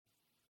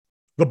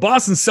The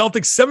Boston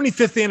Celtics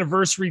 75th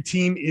anniversary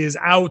team is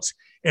out,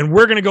 and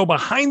we're going to go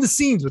behind the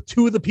scenes with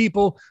two of the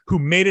people who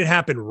made it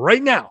happen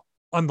right now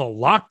on the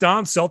Locked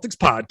On Celtics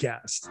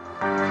podcast.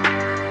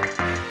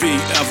 Be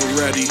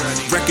ever ready.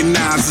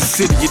 Recognize the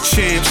city of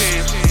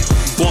champs.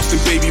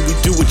 Boston, baby, we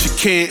do what you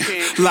can't.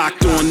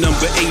 Locked on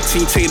number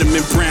 18, Tatum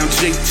and Brown,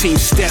 J-Team,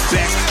 step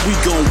back. We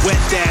gon' wet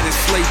that and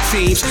slay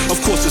teams. Of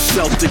course, the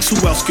Celtics,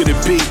 who else could it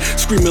be?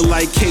 Screaming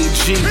like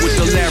KG with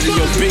the Larry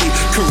O.B.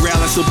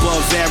 Corrales above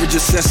average,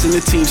 assessing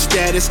the team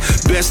status.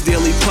 Best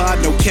daily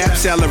pod, no cap,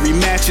 salary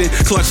matching.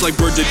 Clutch like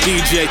Bird the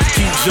DJ,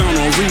 keep John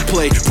on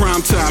replay.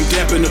 Prime time,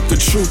 dapping up the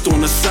truth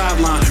on the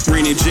sideline.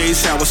 Raining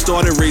J's, how it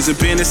started,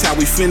 raising banners, how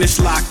we finished.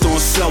 Locked on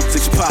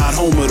Celtics pod,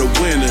 home of the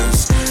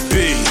winners.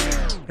 B.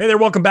 Hey there,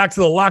 welcome back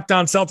to the Locked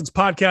On Celtics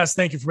podcast.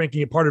 Thank you for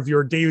making it part of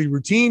your daily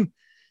routine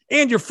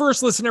and your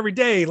first listen every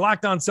day.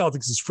 Locked On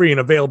Celtics is free and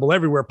available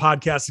everywhere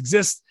podcasts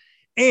exist,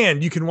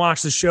 and you can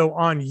watch the show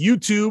on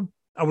YouTube.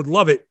 I would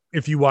love it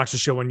if you watch the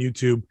show on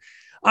YouTube.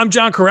 I'm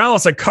John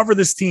Corrales. I cover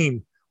this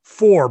team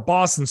for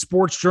Boston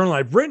Sports Journal.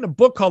 I've written a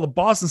book called The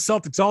Boston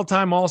Celtics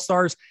All-Time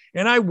All-Stars,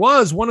 and I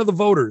was one of the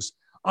voters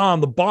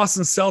on the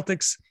Boston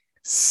Celtics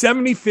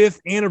 75th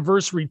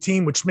anniversary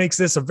team, which makes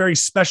this a very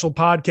special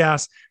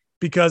podcast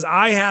because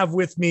I have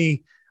with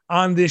me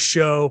on this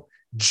show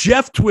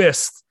Jeff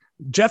Twist.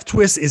 Jeff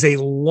Twist is a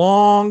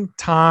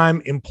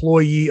long-time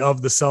employee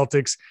of the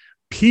Celtics,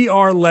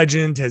 PR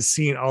legend, has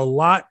seen a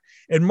lot.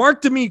 And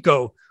Mark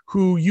D'Amico,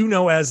 who you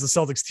know as the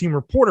Celtics team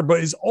reporter,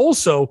 but is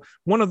also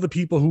one of the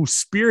people who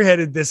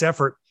spearheaded this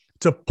effort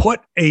to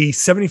put a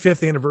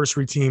 75th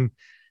anniversary team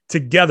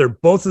together.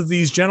 Both of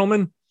these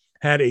gentlemen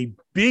had a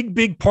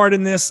big part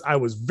in this. I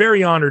was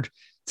very honored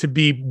to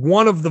be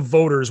one of the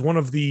voters, one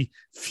of the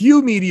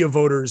few media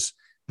voters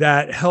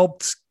that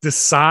helped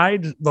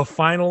decide the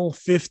final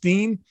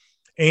 15.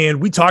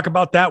 And we talk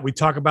about that. We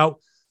talk about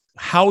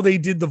how they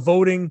did the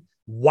voting,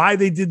 why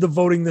they did the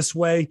voting this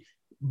way,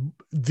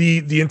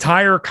 the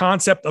entire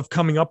concept of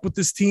coming up with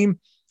this team,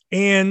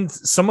 and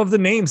some of the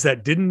names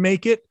that didn't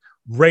make it.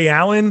 Ray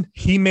Allen,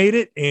 he made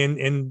it,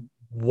 and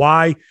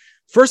why.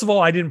 First of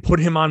all, I didn't put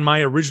him on my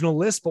original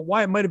list, but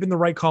why it might have been the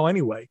right call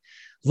anyway.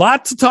 A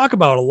lot to talk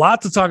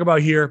about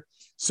here.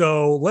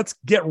 So let's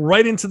get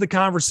right into the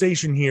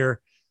conversation here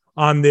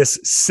on this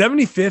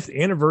 75th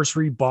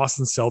anniversary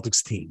Boston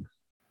Celtics team.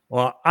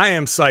 Well, I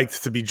am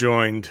psyched to be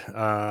joined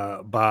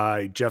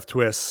by Jeff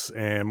Twist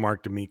and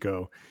Mark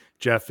D'Amico.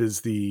 Jeff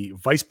is the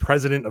Vice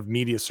President of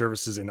Media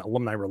Services and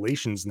Alumni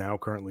Relations now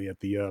currently at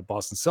the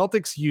Boston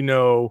Celtics. You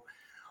know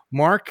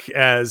Mark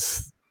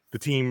as the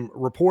team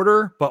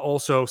reporter, but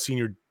also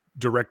Senior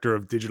Director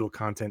of Digital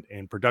Content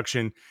and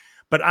Production.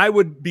 But I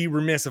would be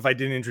remiss if I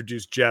didn't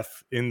introduce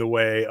Jeff in the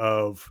way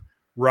of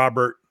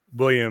Robert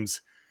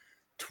Williams.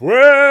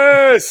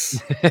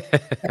 Twist!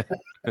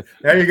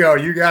 There you go.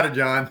 You got it,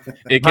 John.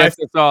 It gets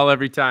us all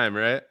every time,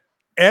 right?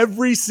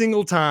 Every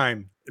single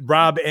time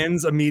Rob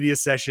ends a media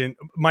session.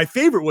 My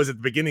favorite was at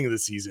the beginning of the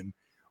season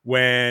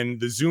when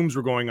the Zooms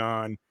were going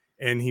on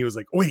and he was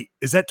like, wait,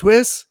 is that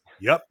Twist?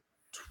 Yep.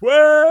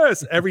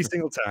 Twist! Every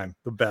single time.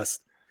 The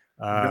best.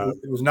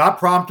 It was not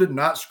prompted,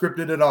 not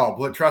scripted at all.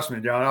 But trust me,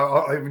 John,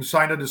 I'll even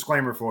sign a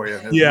disclaimer for you.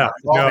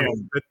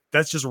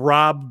 That's just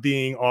Rob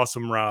being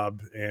awesome,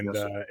 Rob, and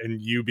Yes,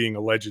 and you being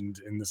a legend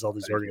in this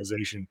Celtics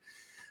organization.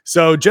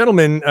 So,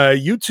 gentlemen,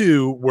 you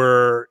two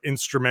were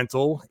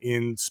instrumental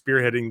in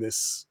spearheading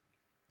this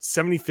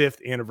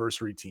 75th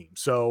anniversary team.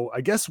 So,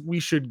 I guess we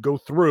should go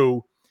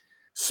through.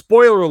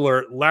 Spoiler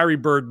alert: Larry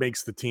Bird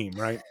makes the team,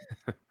 right?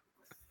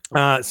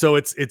 So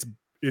it's.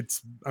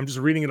 I'm just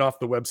reading it off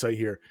the website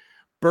here.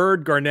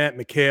 Bird, Garnett,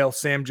 McHale,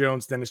 Sam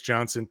Jones, Dennis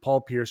Johnson,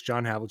 Paul Pierce,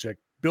 John Havlicek,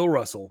 Bill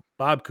Russell,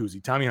 Bob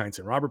Cousy, Tommy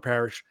Heinsohn, Robert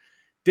Parrish,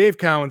 Dave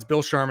Cowens,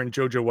 Bill Sharman,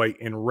 JoJo White,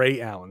 and Ray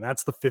Allen.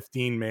 That's the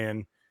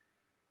 15-man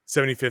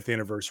 75th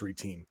anniversary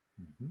team.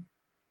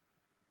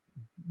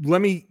 Mm-hmm. Let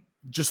me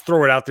just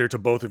throw it out there to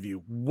both of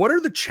you. What are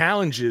the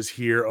challenges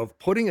here of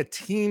putting a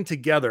team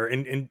together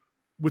and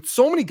with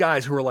so many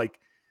guys who are like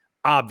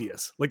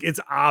obvious, like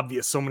it's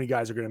obvious so many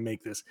guys are going to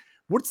make this?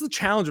 What's the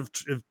challenge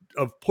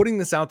of putting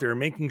this out there and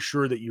making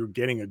sure that you're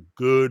getting a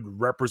good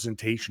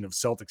representation of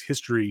Celtics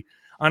history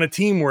on a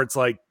team where it's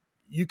like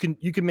you can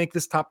make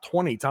this top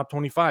 20, top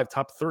 25,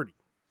 top 30,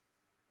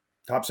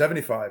 top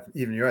 75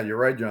 even? You're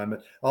right, John.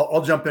 But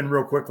I'll jump in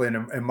real quickly,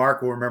 and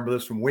Mark will remember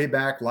this from way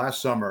back last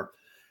summer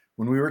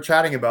when we were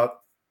chatting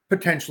about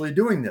potentially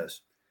doing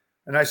this.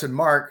 And I said,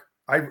 Mark,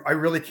 I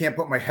really can't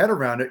put my head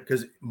around it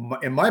because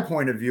in my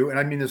point of view, and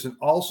I mean this in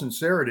all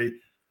sincerity,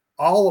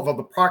 all of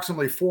the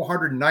approximately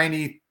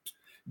 490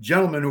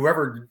 gentlemen who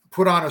ever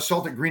put on a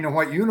Celtic green and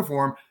white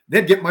uniform,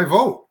 they'd get my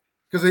vote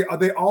because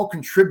they all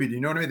contributed. You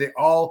know what I mean? They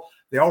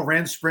all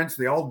ran sprints.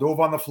 They all dove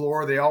on the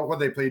floor.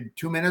 They played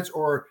 2 minutes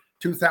or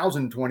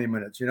 2,020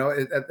 minutes. You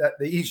know,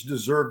 they each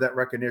deserve that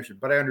recognition.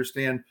 But I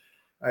understand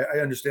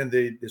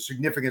the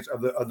significance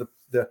of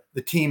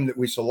the team that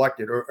we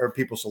selected or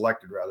people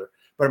selected rather.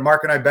 But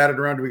Mark and I batted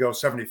around. Do we go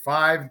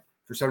 75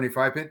 for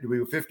 75 hit? Do we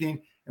go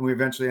 15? And we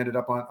eventually ended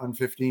up on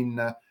 15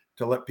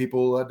 to let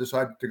people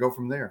decide to go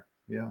from there.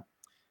 Yeah.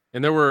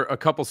 And there were a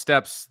couple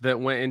steps that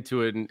went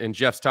into it. And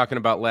Jeff's talking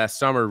about last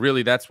summer.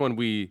 Really, that's when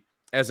we,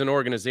 as an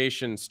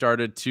organization,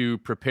 started to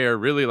prepare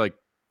really like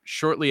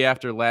shortly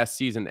after last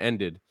season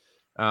ended,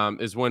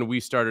 is when we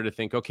started to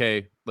think,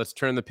 okay, let's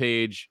turn the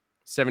page.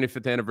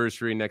 75th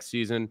anniversary next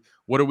season.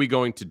 What are we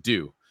going to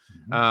do?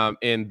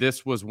 And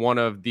this was one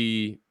of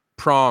the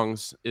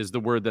prongs, is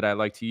the word that I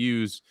like to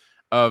use,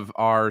 of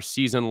our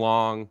season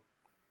long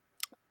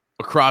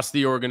across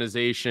the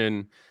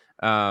organization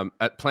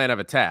plan of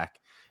attack.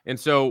 And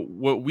so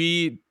what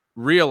we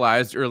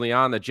realized early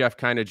on that Jeff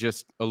kind of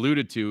just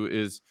alluded to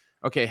is,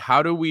 okay,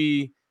 how do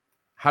we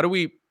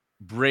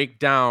break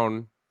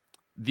down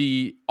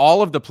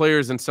all of the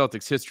players in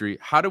Celtics history?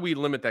 How do we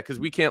limit that? Because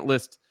we can't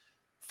list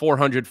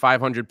 400,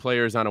 500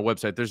 players on a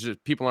website. There's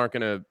just, people aren't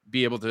going to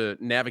be able to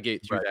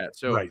navigate through that.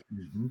 So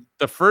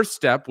the first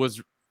step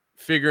was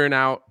figuring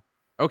out,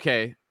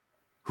 okay,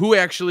 who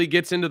actually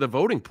gets into the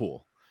voting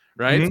pool,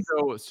 right?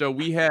 So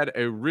we had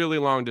a really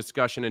long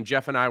discussion, and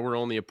Jeff and I were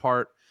only a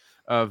part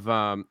of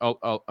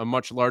a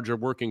much larger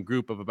working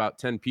group of about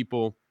 10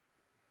 people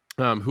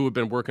who have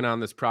been working on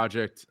this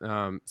project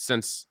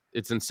since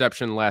its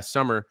inception last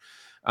summer.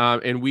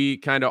 And we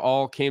kind of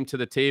all came to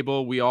the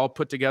table. We all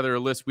put together a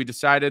list. We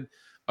decided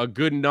a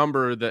good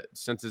number, that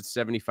since it's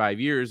 75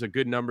 years, a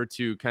good number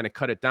to kind of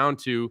cut it down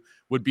to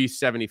would be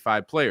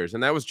 75 players.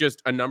 And that was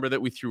just a number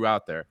that we threw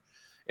out there.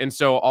 And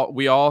so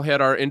we all had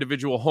our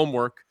individual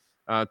homework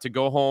to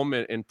go home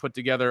and put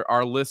together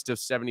our list of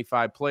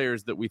 75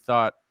 players that we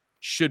thought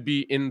should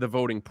be in the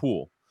voting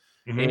pool.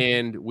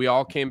 And we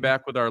all came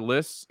back with our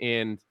lists,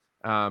 and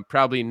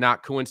probably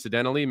not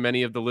coincidentally,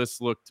 many of the lists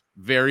looked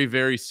very,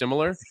 very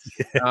similar.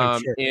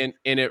 And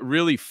it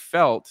really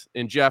felt,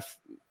 and Jeff,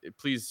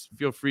 please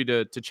feel free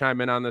to chime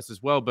in on this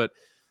as well, but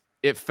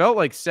it felt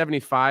like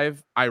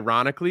 75,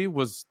 ironically,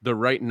 was the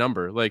right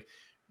number. Like,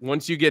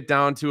 once you get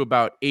down to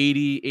about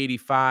 80,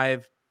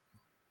 85,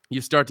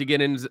 you start to get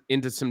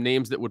into some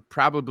names that would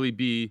probably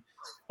be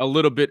a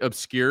little bit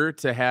obscure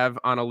to have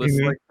on a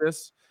list like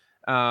this.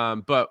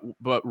 But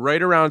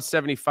right around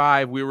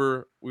 75, we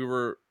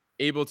were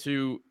able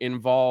to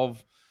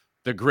involve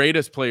the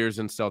greatest players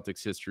in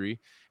Celtics history,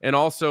 and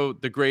also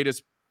the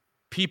greatest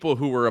people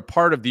who were a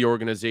part of the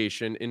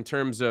organization in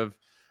terms of,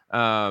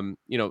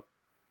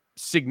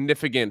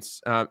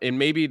 significance. And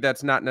maybe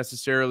that's not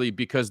necessarily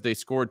because they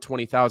scored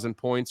 20,000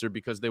 points or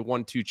because they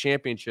won 2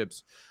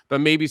 championships,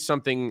 but maybe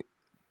something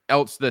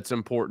else that's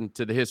important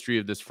to the history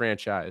of this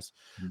franchise.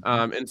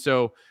 And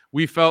so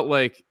we felt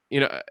like,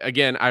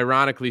 again,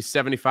 ironically,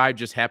 75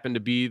 just happened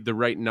to be the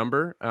right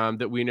number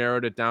that we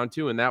narrowed it down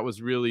to. And that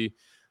was really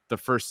the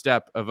first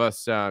step of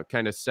us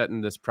kind of setting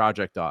this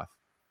project off.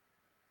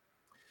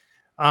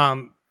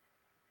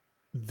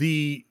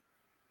 The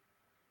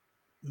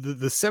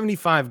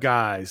 75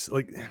 guys,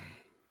 like,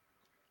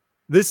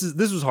 this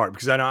was hard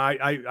because I know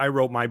I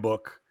wrote my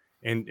book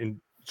and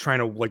trying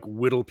to like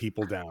whittle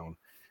people down.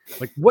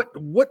 Like, what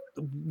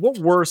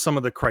were some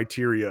of the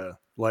criteria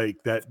like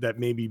that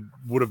maybe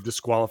would have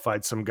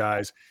disqualified some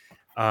guys?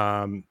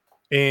 And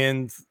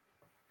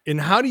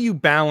how do you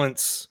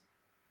balance,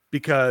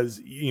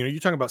 because you're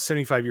talking about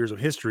 75 years of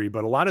history,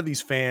 but a lot of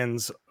these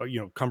fans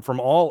come from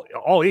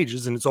all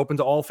ages, and it's open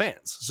to all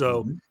fans.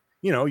 So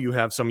you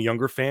have some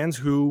younger fans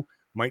who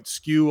might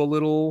skew a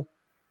little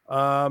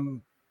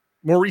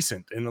more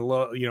recent,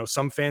 and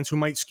some fans who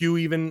might skew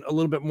even a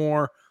little bit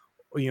more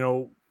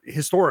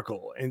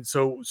historical. And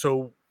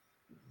so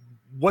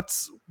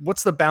what's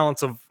the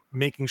balance of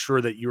making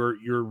sure that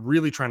you're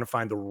really trying to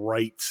find the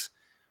right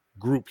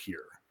group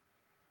here?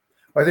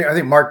 I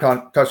think Mark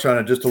touched on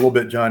it just a little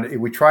bit, John.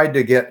 We tried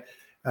to get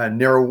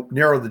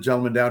narrow the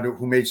gentleman down to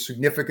who made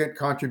significant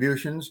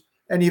contributions,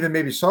 and even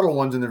maybe subtle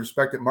ones in the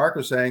respect that Mark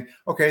was saying.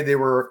 Okay, they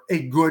were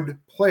a good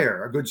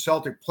player, a good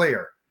Celtic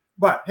player,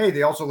 but hey,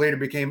 they also later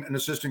became an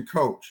assistant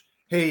coach.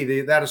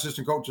 Hey, that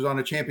assistant coach was on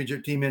a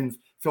championship team in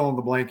fill in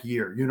the blank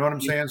year. You know what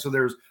I'm saying? So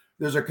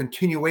there's a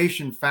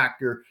continuation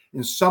factor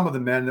in some of the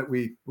men that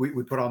we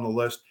put on the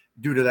list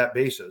due to that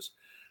basis.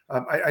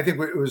 I think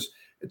it was,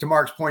 to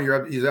Mark's point,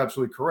 he's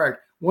absolutely correct.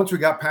 Once we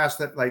got past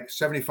that, like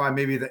 75,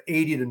 maybe the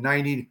 80 to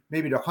 90,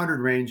 maybe to 100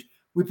 range,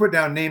 we put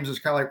down names that's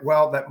kind of like,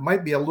 well, that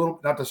might be a little,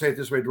 not to say it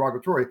this way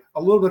derogatory,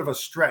 a little bit of a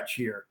stretch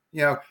here.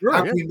 How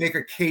can we make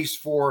a case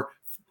for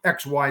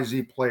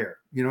XYZ player?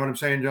 You know what I'm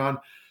saying, John?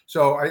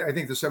 So I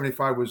think the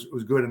 75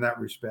 was good in that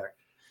respect.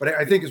 But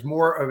I think it's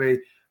more of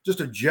just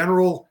a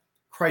general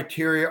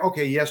criteria.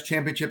 Okay, yes,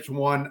 championships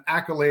won,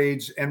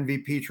 accolades,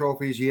 MVP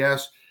trophies,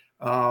 yes.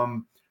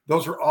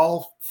 Those are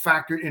all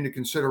factored into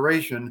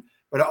consideration.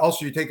 But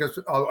also,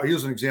 I'll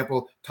use an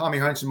example. Tommy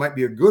Heinsohn might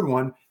be a good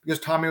one because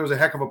Tommy was a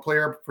heck of a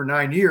player for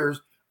 9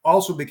 years,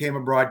 also became a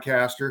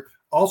broadcaster,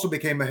 also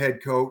became a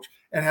head coach,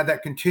 and had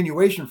that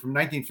continuation from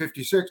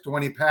 1956 to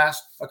when he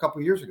passed a couple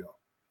of years ago.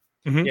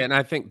 Yeah, and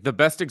I think the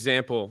best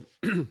example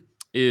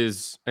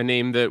is a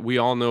name that we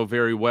all know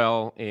very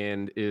well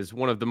and is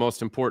one of the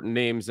most important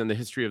names in the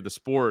history of the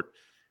sport,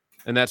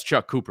 and that's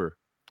Chuck Cooper,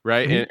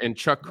 right? And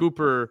Chuck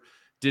Cooper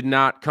did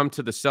not come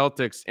to the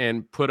Celtics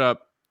and put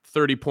up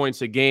 30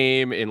 points a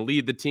game and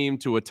lead the team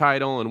to a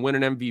title and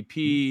win an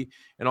MVP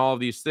and all of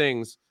these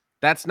things.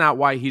 That's not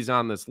why he's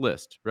on this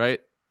list, right?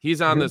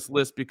 He's on this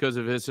list because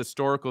of his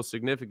historical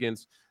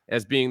significance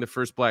as being the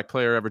first Black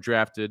player ever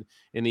drafted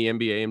in the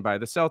NBA and by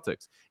the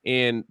Celtics.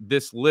 And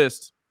this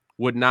list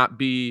would not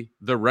be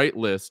the right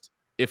list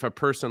if a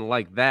person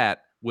like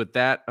that, with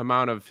that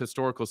amount of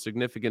historical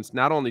significance,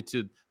 not only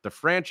to the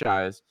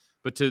franchise,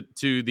 but to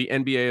the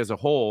NBA as a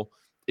whole,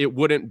 it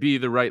wouldn't be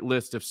the right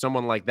list if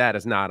someone like that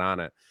is not on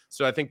it.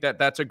 So I think that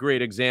that's a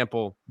great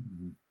example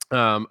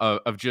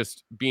of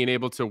just being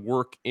able to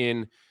work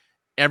in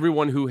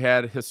everyone who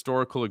had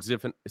historical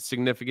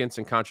significance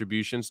and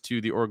contributions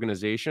to the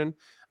organization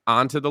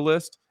onto the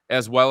list,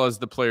 as well as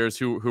the players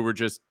who were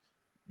just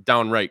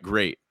downright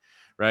great,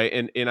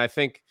 right? And I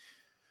think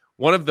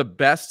one of the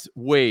best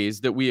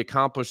ways that we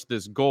accomplished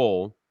this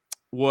goal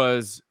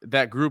was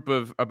that group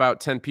of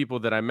about 10 people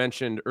that I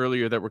mentioned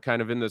earlier that were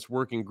kind of in this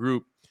working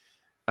group.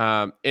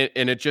 And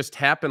it just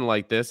happened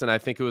like this. And I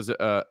think it was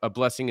a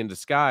blessing in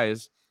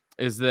disguise,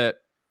 is that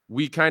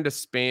we kind of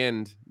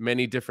spanned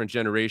many different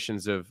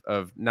generations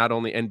of not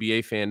only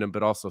NBA fandom,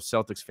 but also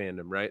Celtics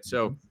fandom, right?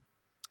 So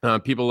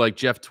people like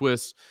Jeff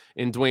Twiss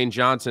and Dwayne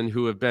Johnson,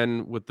 who have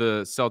been with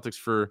the Celtics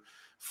for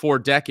 4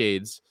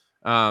 decades,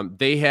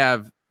 they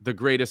have the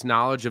greatest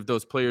knowledge of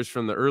those players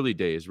from the early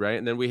days, right?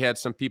 And then we had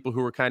some people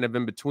who were kind of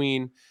in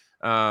between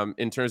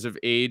in terms of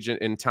age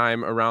and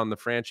time around the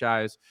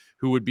franchise,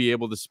 who would be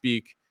able to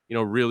speak,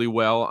 really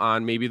well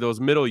on maybe those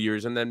middle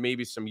years, and then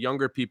maybe some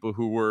younger people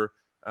who were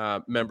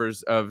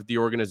members of the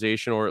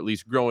organization, or at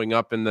least growing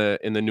up in the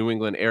New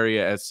England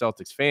area as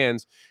Celtics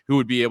fans, who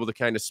would be able to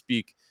kind of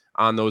speak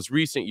on those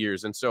recent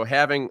years. And so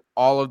having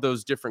all of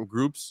those different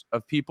groups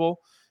of people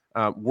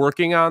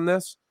working on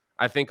this,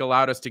 I think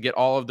allowed us to get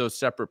all of those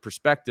separate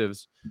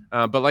perspectives.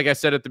 But like I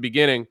said at the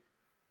beginning,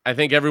 I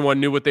think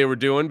everyone knew what they were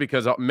doing,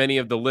 because many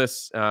of the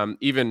lists,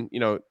 even,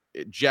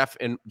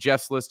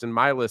 Jeff's list and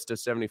my list of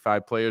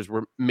 75 players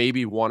were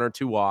maybe 1 or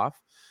 2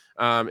 off.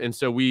 And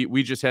so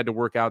we just had to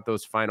work out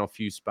those final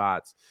few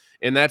spots.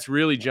 And that's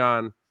really,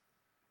 John,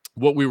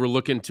 what we were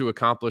looking to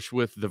accomplish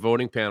with the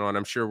voting panel. And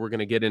I'm sure we're going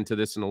to get into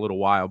this in a little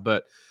while,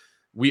 but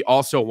we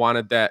also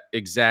wanted that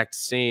exact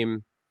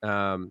same,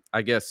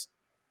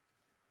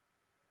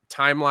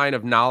 timeline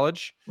of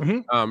knowledge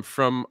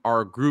from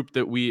our group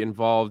that we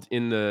involved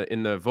in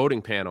the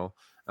voting panel,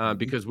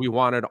 because we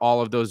wanted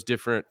all of those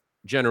different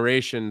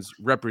generations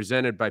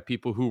represented by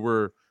people who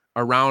were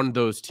around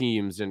those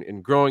teams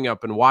and growing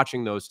up and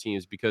watching those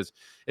teams. Because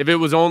if it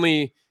was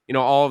only,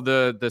 all of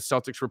the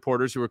Celtics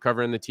reporters who are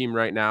covering the team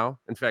right now,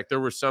 in fact, there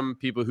were some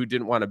people who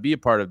didn't want to be a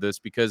part of this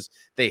because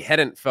they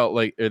didn't feel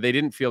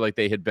like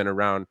they had been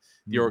around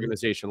the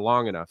organization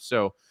long enough.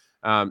 So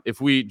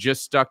if we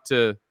just stuck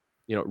to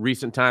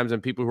recent times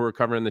and people who are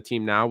covering the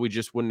team now, we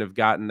just wouldn't have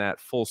gotten that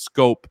full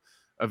scope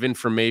of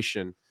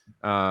information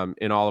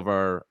in all of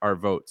our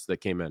votes that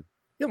came in.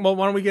 Yeah, well,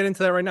 why don't we get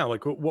into that right now?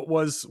 Like, what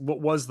was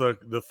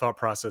the thought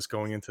process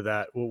going into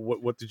that?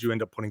 What did you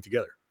end up putting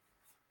together?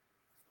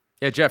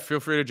 Yeah, Jeff, feel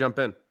free to jump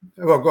in.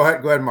 Well, go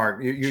ahead,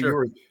 Mark.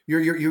 Sure.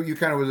 You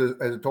kind of was,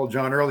 as I told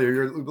John earlier,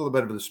 you're a little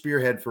bit of the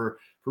spearhead for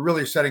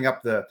really setting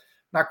up the,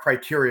 not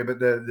criteria, but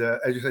the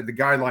as you said, the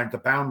guidelines, the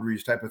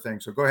boundaries type of thing.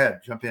 So go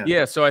ahead, jump in.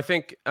 Yeah, so I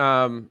think,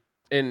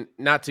 and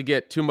not to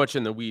get too much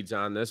in the weeds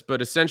on this,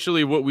 but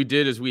essentially what we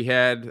did is we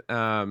had,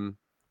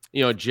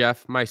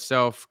 Jeff,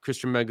 myself,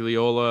 Christian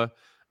Magliola,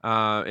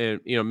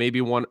 and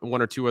maybe one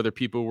or two other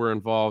people were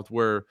involved,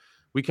 where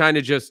we kind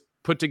of just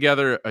put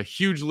together a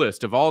huge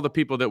list of all the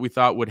people that we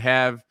thought would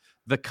have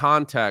the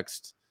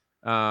context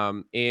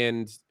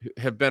and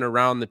have been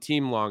around the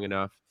team long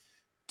enough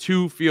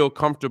to feel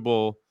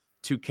comfortable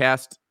to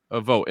cast a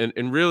vote.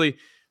 And really,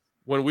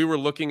 when we were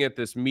looking at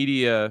this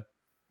media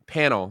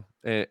panel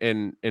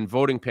and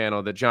voting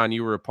panel that, John,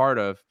 you were a part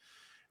of,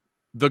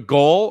 the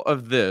goal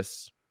of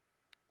this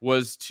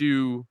was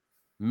to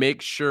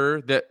make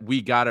sure that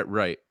we got it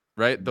right?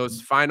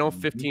 Those final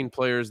 15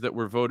 players that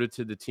were voted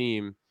to the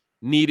team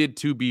needed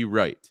to be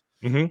right.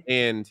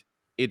 And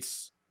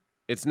it's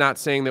not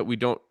saying that we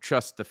don't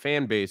trust the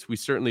fan base. We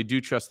certainly do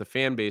trust the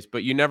fan base,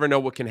 but you never know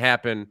what can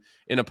happen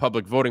in a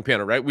public voting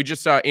panel, right? We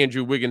just saw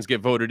Andrew Wiggins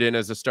get voted in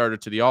as a starter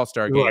to the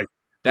All-Star game. Right.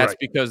 That's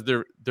because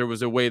there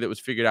was a way that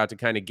was figured out to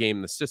kind of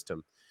game the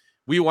system.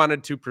 We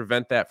wanted to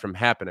prevent that from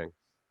happening.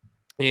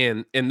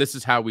 And this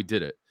is how we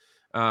did it.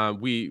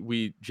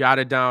 We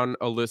jotted down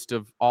a list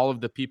of all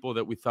of the people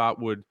that we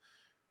thought would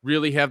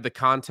really have the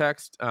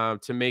context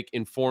to make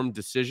informed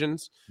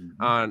decisions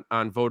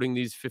on voting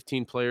these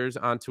 15 players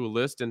onto a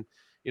list. And,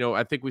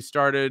 I think we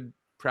started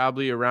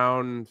probably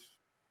around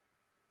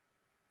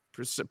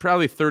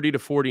 30 to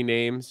 40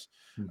 names.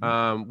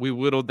 We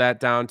whittled that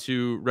down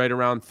to right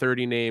around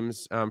 30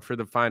 names for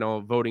the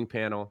final voting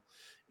panel.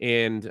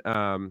 And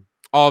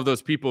all of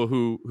those people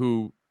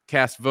who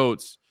cast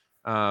votes,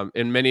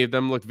 and many of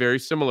them look very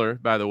similar,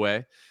 by the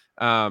way,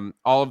 all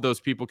of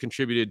those people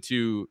contributed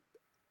to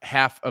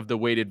half of the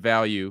weighted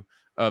value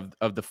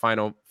of the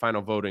final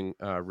voting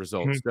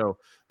results. So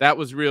that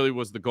was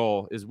the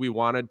goal, is we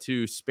wanted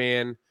to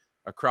span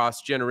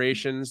across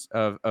generations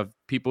of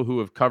people who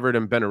have covered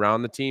and been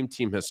around the team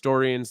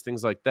historians,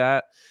 things like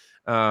that,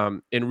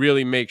 and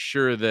really make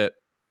sure that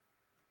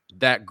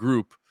that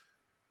group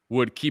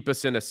would keep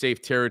us in a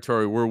safe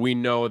territory where we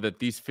know that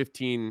these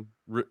 15,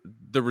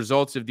 the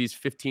results of these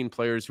 15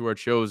 players who are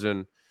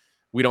chosen,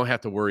 we don't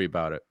have to worry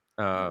about it,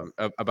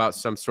 about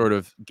some sort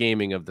of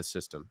gaming of the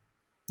system.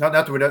 Not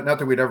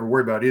that we'd ever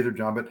worry about either,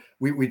 John, but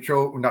we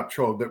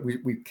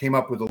came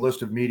up with a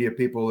list of media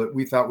people that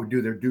we thought would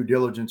do their due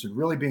diligence and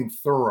really being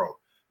thorough,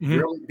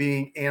 really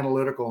being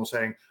analytical and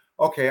saying,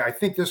 okay, I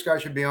think this guy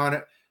should be on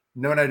it.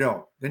 No, and I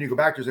don't. Then you go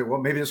back to say,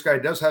 well, maybe this guy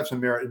does have some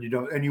merit, and you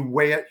don't, and you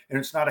weigh it, and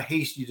it's not a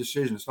hasty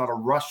decision. It's not a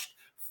rushed,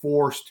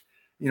 forced,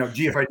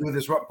 gee, if I do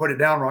this, put it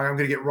down wrong, I'm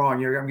going to get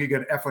wrong. I'm going to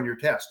get an F on your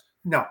test.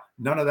 No,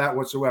 none of that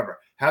whatsoever.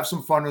 Have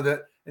some fun with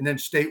it, and then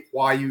state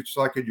why you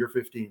selected your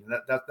 15.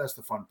 That's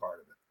the fun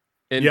part of it.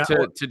 And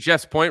to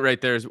Jeff's point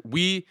right there is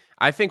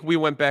I think we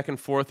went back and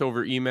forth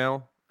over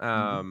email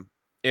in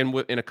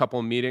a couple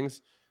of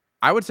meetings.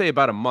 I would say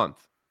about a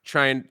month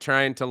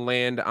trying to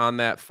land on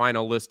that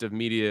final list of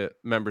media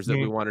members that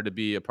we wanted to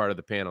be a part of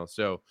the panel.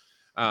 So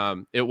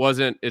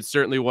it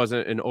certainly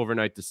wasn't an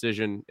overnight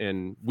decision,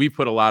 and we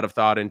put a lot of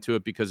thought into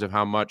it because of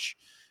how much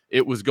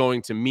it was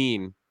going to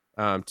mean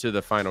to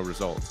the final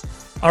result.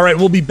 All right,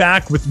 we'll be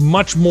back with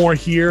much more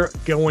here,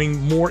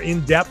 going more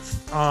in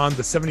depth on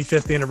the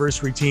 75th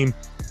anniversary team.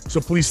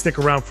 So please stick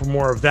around for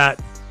more of that.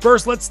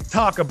 First, let's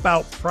talk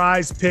about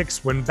Prize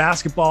Picks. When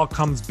basketball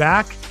comes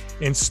back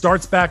and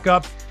starts back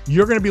up,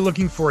 you're going to be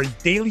looking for a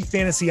daily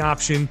fantasy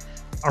option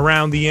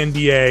around the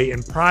NBA,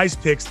 and Prize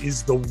Picks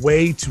is the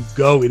way to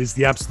go. It is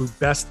the absolute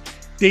best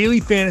daily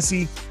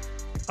fantasy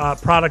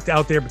product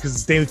out there because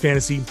it's daily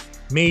fantasy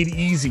made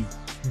easy.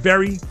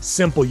 Very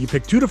simple. You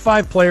pick 2 to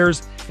 5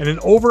 players and an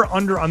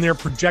over-under on their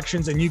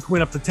projections, and you can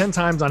win up to 10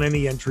 times on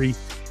any entry,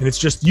 and it's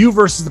just you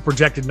versus the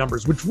projected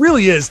numbers, which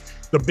really is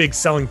the big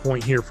selling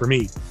point here for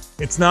me.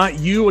 It's not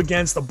you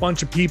against a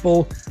bunch of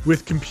people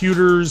with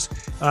computers,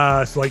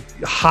 like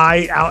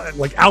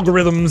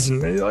algorithms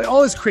and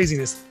all this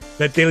craziness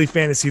that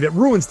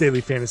ruins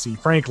daily fantasy.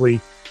 Frankly,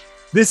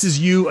 this is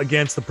you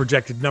against the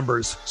projected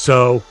numbers.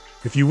 So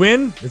if you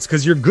win, it's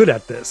because you're good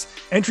at this.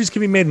 Entries can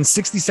be made in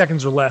 60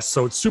 seconds or less,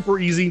 so it's super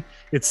easy.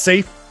 It's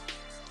safe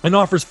and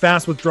offers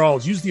fast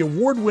withdrawals. Use the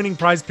award-winning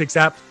Prize Picks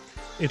app.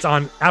 It's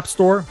on App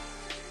Store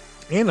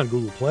and on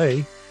Google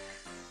Play.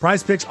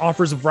 Prize Picks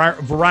offers a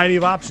variety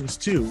of options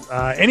too.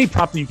 Any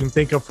prop that you can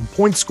think of, from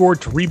points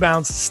scored to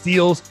rebounds,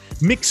 steals,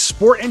 mixed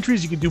sport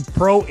entries. You can do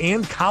pro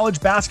and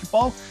college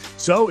basketball.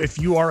 So if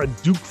you are a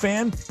Duke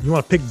fan, you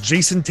want to pick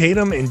Jason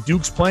Tatum and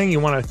Duke's playing, you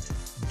want to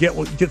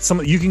get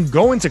some, you can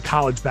go into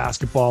college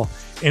basketball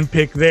and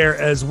pick there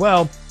as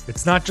well.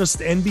 It's not just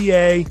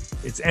NBA,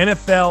 it's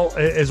NFL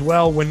as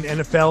well when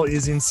NFL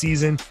is in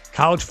season,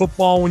 college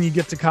football when you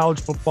get to college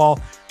football,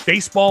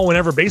 baseball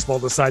whenever baseball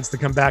decides to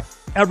come back,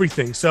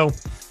 everything. So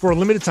for a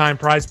limited time,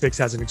 Prize Picks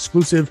has an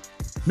exclusive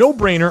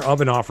no-brainer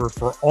of an offer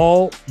for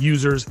all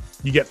users.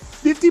 You get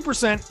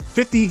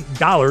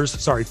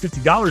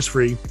 $50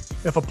 free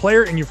if a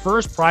player in your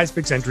first Prize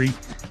Picks entry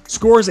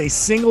scores a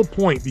single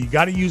point, but you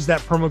got to use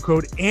that promo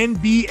code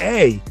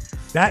NBA.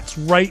 That's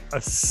right,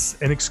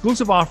 an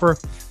exclusive offer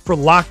for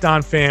Locked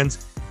On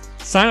fans.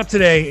 Sign up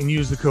today and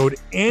use the code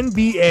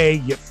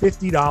NBA. Get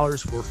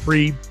 $50 for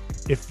free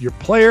if your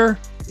player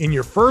in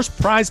your first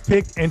Prize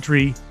Pick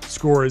entry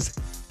scores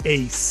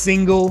a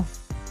single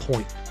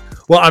point.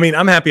 Well, I mean,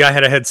 I'm happy I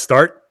had a head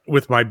start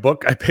with my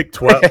book. I picked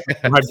 12.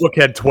 My book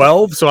had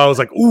 12, so I was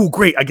like, "Ooh,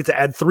 great! I get to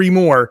add 3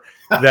 more."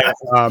 That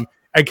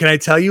and can I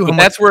tell you how much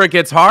that's where it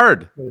gets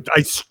hard?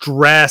 I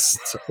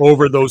stressed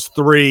over those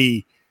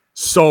 3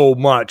 so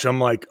much.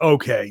 I'm like,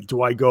 okay,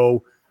 do I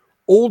go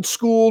old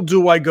school?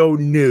 Do I go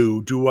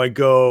new? Do I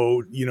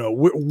go,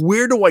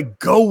 where do I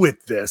go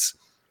with this?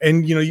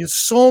 And, you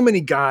so many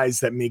guys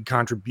that made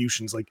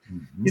contributions. Like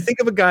you think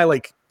of a guy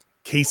like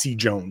Casey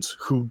Jones,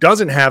 who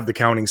doesn't have the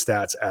counting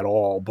stats at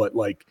all, but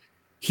like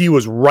he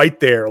was right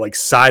there, like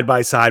side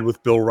by side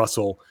with Bill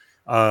Russell.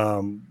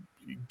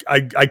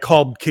 I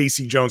called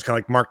Casey Jones kind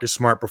of like Marcus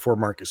Smart before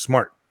Marcus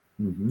Smart,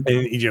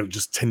 and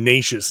just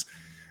tenacious.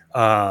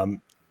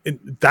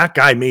 That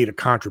guy made a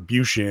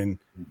contribution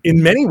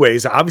in many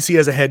ways, obviously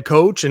as a head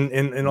coach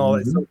and all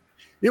that. So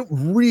it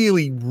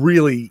really,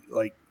 really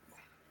like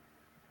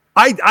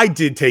I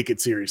did take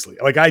it seriously.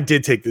 Like I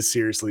did take this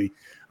seriously.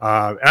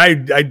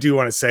 And I do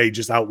want to say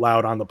just out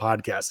loud on the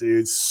podcast,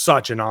 it's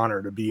such an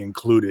honor to be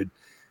included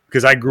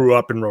because I grew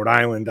up in Rhode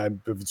Island. I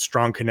have a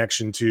strong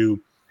connection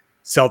to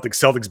Celtics.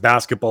 Celtics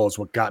basketball is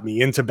what got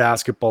me into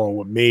basketball and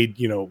what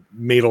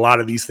made a lot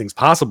of these things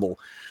possible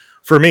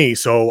for me.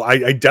 So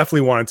I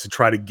definitely wanted to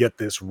try to get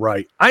this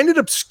right. I ended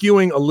up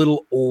skewing a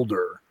little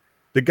older.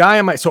 The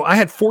guy so I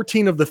had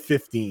 14 of the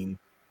 15,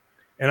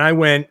 and I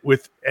went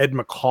with Ed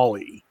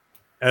McCauley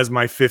as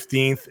my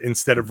 15th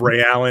instead of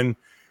Ray Allen.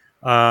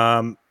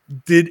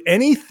 Did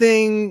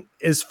anything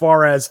as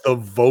far as the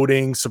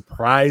voting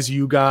surprise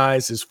you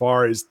guys? As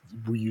far as,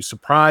 were you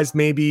surprised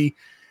maybe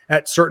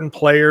at certain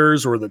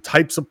players or the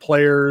types of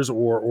players,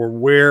 or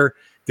where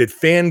Did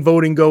fan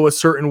voting go a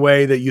certain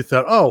way that you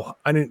thought, oh,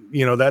 I didn't,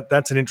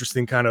 that's an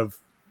interesting kind of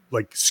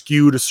like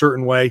skewed a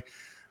certain way,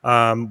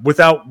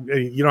 without,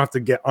 you don't have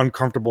to get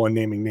uncomfortable in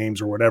naming names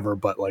or whatever,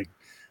 but like,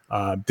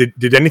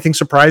 did anything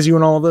surprise you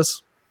in all of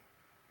this?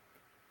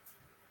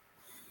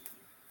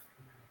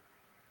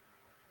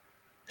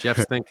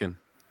 Jeff's thinking.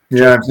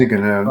 Yeah, I'm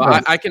thinking.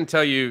 Well, I can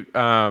tell you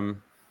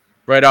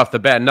right off the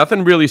bat,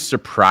 nothing really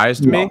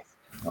surprised me.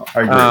 No,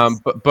 I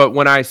agree. But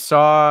when I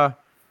saw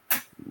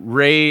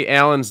Ray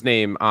Allen's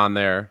name on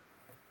there,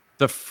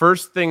 the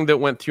first thing that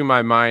went through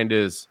my mind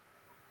is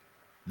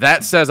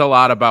that says a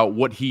lot about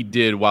what he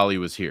did while he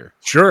was here.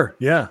 Sure,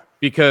 yeah.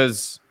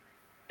 Because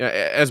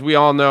as we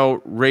all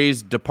know,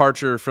 Ray's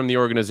departure from the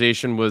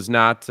organization was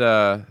not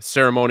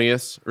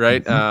ceremonious,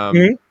 right?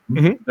 There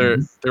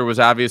was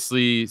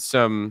obviously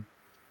some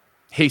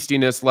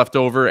hastiness left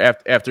over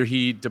after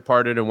he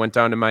departed and went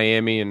down to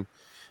Miami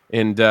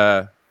and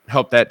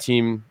helped that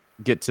team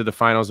get to the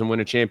finals and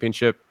win a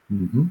championship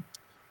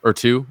or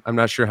two. I'm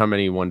not sure how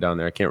many he won down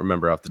there. I can't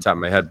remember off the top of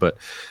my head, but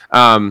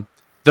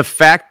the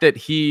fact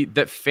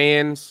that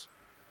fans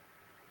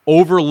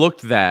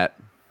overlooked that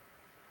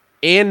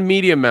and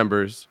media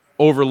members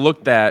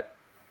overlooked that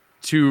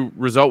to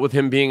result with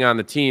him being on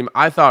the team,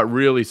 I thought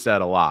really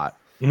said a lot.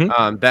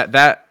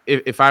 That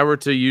if I were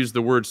to use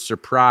the word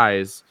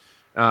surprise,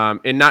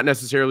 and not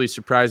necessarily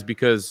surprise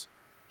because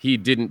he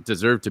didn't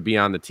deserve to be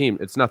on the team,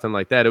 it's nothing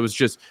like that. It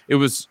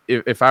was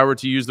if I were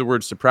to use the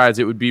word surprise,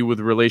 it would be with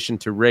relation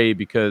to Ray,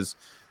 because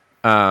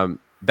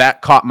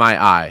that caught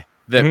my eye,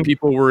 that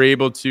people were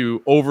able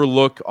to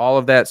overlook all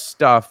of that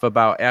stuff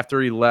about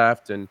after he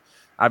left, and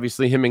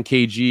obviously him and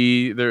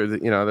KG,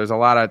 there's a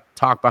lot of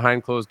talk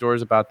behind closed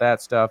doors about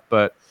that stuff,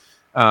 but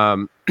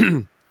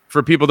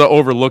for people to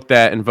overlook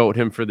that and vote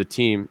him for the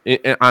team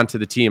onto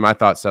the team, I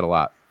thought said a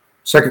lot.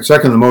 Second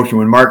the motion,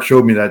 when Mark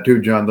showed me that too,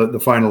 John, the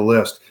final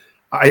list,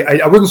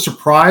 I wasn't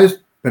surprised,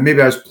 but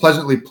maybe I was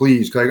pleasantly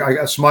pleased, because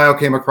a smile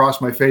came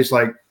across my face,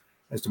 like,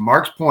 as to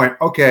Mark's point,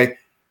 okay,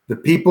 the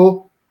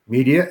people,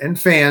 media, and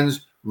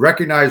fans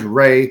recognize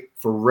Ray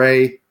for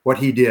what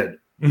he did,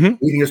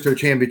 leading us to a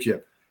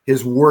championship,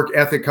 his work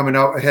ethic coming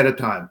out ahead of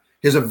time,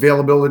 his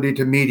availability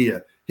to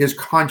media, his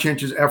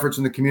conscientious efforts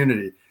in the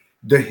community,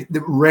 the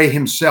Ray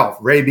himself,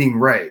 Ray being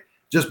Ray,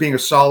 just being a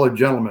solid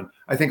gentleman.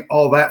 I think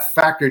all that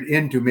factored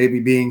into maybe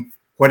being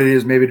what it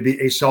is, maybe to be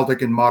a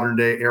Celtic in modern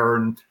day era,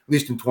 and at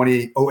least in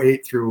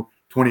 2008 through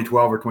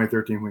 2012 or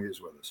 2013 when he was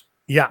with us.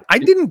 Yeah, I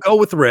didn't go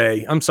with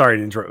Ray. I'm sorry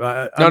to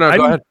interrupt. Go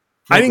ahead.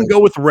 I didn't go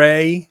with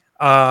Ray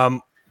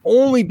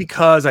only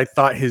because I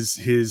thought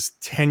his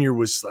tenure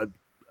was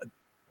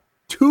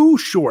too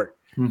short.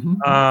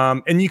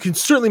 And you can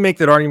certainly make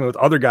that argument with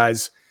other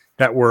guys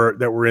that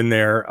were in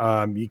there.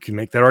 You can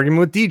make that argument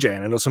with DJ,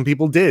 and I know some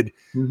people did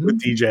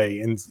with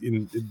DJ,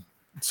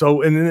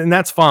 and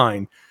that's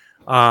fine.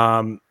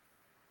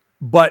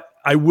 But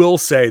I will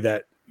say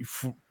that,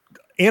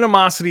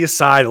 animosity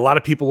aside, a lot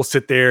of people will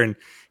sit there, and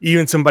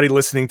even somebody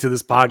listening to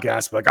this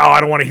podcast, like, oh,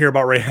 I don't want to hear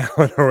about Ray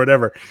Allen or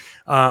whatever.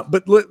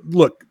 But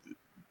look,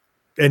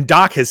 and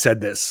Doc has said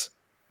this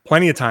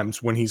plenty of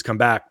times when he's come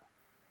back.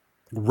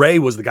 Ray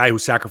was the guy who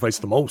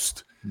sacrificed the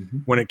most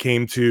when it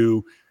came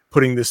to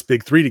putting this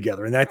big three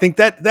together. And I think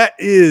that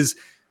is,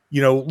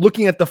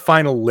 looking at the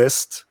final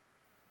list,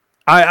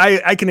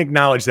 I can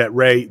acknowledge that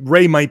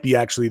Ray might be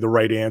actually the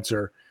right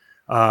answer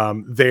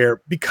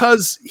there,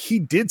 because he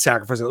did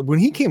sacrifice it. When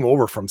he came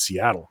over from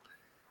Seattle,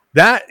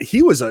 that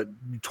he was a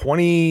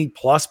 20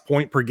 plus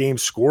point per game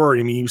scorer.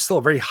 I mean, he was still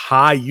a very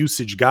high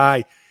usage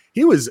guy.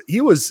 He was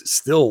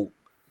still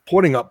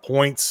putting up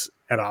points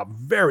at a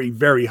very,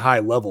 very high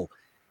level.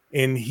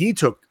 And he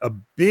took a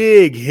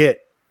big hit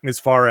as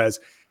far as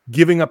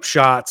giving up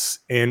shots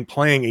and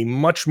playing a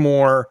much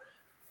more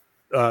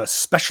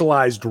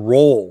specialized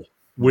role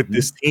with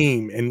this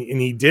team. And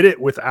he did it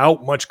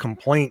without much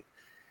complaint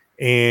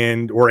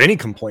or any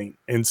complaint.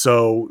 And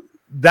so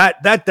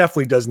that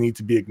definitely does need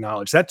to be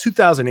acknowledged. That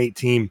 2008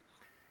 team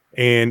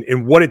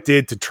and what it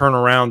did to turn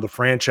around the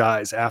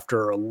franchise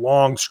after a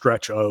long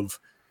stretch of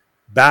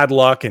bad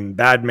luck and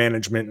bad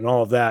management and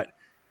all of that,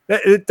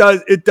 it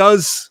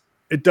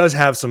does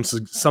have some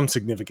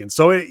significance.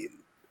 So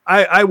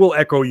I will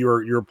echo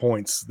your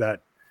points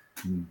that,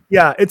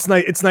 yeah, it's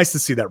nice to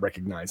see that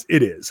recognized.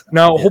 It is.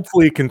 Now,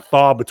 hopefully it can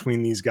thaw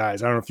between these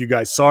guys. I don't know if you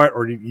guys saw it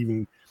or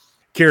even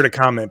care to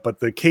comment, but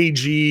the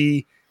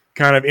KG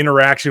kind of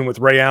interaction with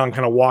Ray Allen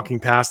kind of walking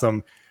past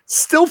them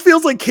still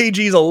feels like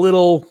KG's a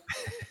little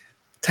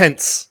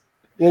tense.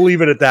 We'll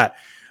leave it at that.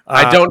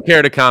 I don't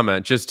care to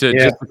comment, just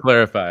to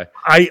clarify.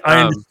 I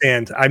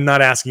understand. I'm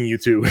not asking you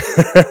to.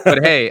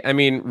 But hey, I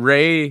mean,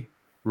 Ray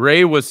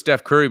was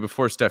Steph Curry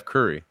before Steph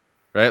Curry,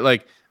 right?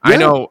 Like, I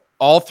know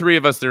all three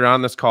of us that are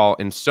on this call,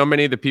 and so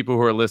many of the people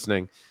who are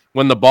listening,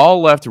 when the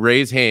ball left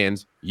Ray's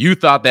hands, you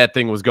thought that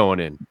thing was going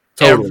in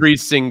every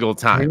single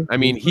time. I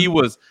mean, he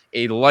was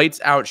a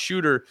lights out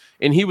shooter,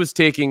 and he was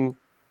taking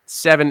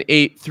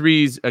 7-8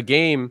 threes a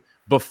game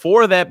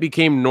before that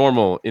became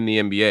normal in the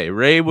NBA.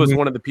 Ray was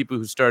one of the people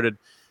who started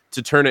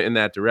to turn it in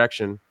that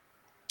direction.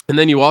 And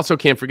then you also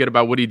can't forget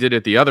about what he did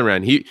at the other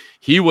end.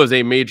 He was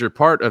a major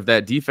part of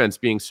that defense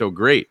being so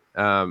great.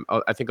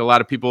 I think a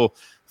lot of people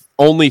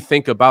only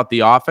think about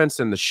the offense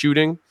and the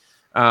shooting,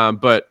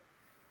 but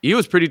he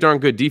was pretty darn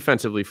good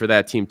defensively for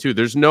that team too.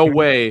 There's no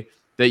way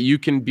that you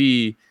can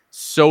be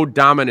so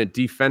dominant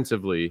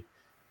defensively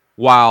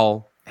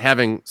while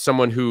having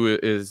someone who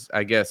is,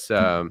 I guess,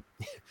 a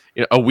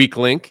weak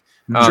link.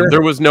 Sure.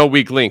 There was no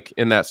weak link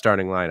in that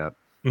starting lineup.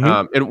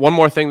 And one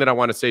more thing that I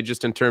want to say,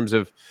 just in terms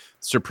of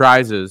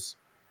surprises,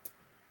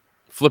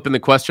 flipping the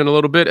question a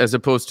little bit, as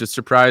opposed to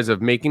surprise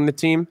of making the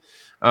team.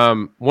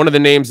 One of the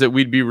names that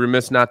we'd be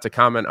remiss not to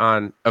comment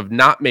on of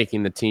not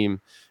making the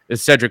team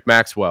is Cedric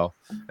Maxwell.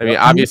 I mean,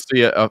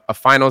 obviously a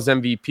finals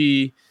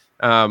MVP,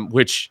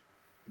 which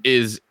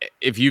is,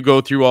 if you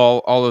go through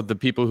all of the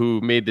people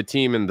who made the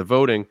team and the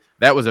voting,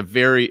 that was a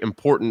very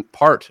important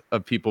part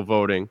of people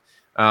voting,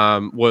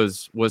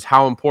 was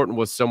how important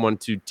was someone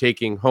to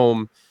taking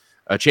home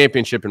a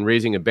championship and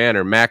raising a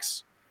banner.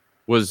 Max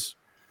was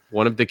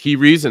one of the key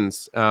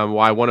reasons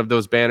why one of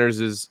those banners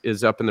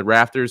is up in the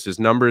rafters, his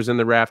numbers in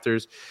the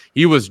rafters.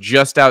 He was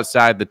just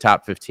outside the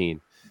top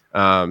 15.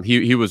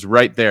 He was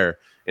right there.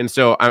 And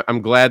so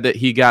I'm glad that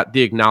he got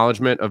the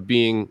acknowledgement of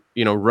being,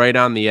 right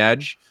on the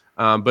edge.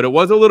 But it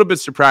was a little bit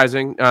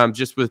surprising,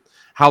 just with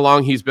how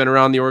long he's been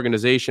around the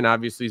organization.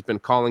 Obviously, he's been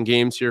calling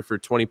games here for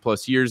 20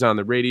 plus years on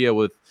the radio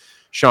with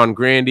Sean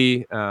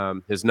Grandy.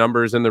 His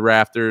numbers in the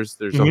rafters.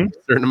 There's a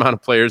certain amount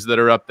of players that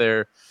are up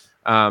there.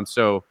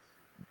 So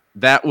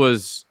that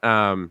was,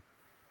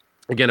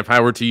 again, if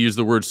I were to use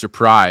the word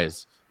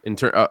surprise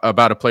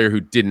about a player who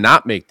did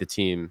not make the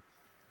team,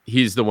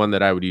 he's the one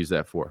that I would use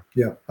that for.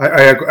 Yeah, I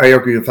agree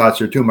with your thoughts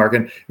here too, Mark.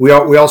 And we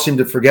all seem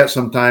to forget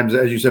sometimes,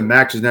 as you said,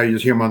 Max is now, you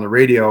just hear him on the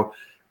radio,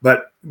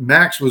 but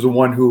Max was the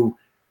one who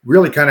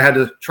really kind of had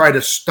to try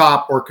to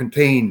stop or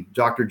contain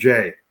Dr.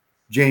 J,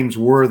 James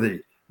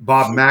Worthy,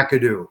 Bob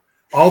McAdoo,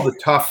 all the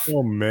tough,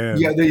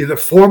 the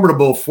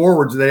formidable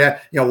forwards they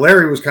had.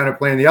 Larry was kind of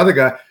playing the other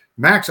guy.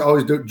 Max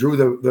always drew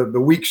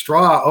the weak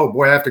straw. Oh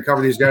boy, I have to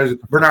cover these guys.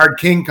 Bernard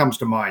King comes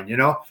to mind,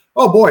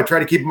 Oh boy, try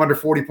to keep him under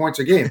 40 points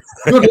a game.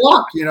 Good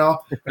luck,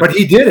 But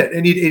he did it,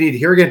 and he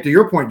here again, to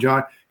your point,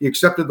 John, he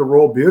accepted the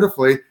role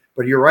beautifully.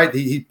 But you're right,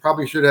 he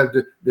probably should have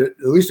at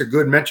least a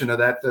good mention of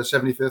that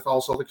 75th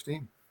All Celtics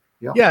team.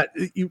 Yeah,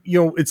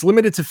 it's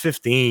limited to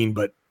 15,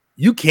 but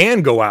you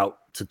can go out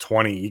to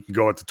 20. You can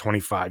go out to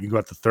 25. You can go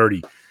out to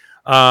 30.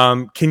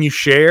 Can you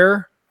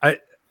share? I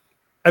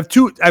have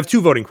two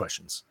voting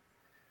questions.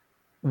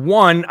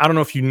 One, I don't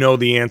know if you know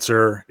the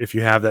answer, if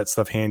you have that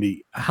stuff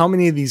handy. How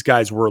many of these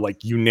guys were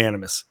like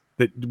unanimous?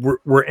 That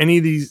were any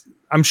of these?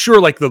 I'm sure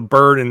like the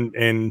Bird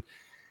and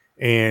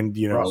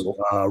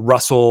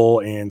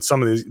Russell and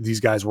some of these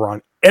guys were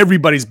on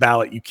everybody's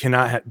ballot. You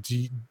cannot have.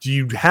 Do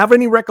you have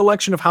any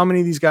recollection of how many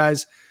of these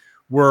guys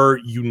were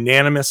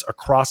unanimous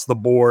across the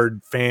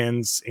board,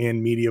 fans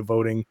and media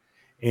voting?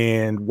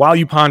 And while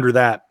you ponder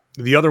that,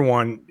 the other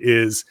one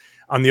is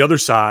on the other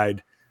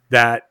side,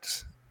 that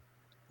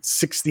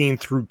 16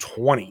 through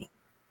 20.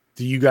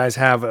 Do you guys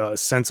have a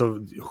sense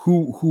of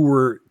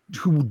who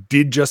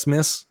did just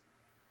miss?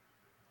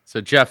 So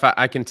Jeff,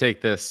 I can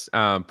take this.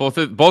 Both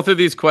of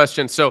these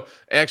questions. So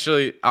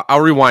actually,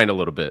 I'll rewind a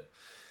little bit.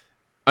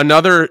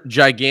 Another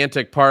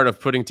gigantic part of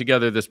putting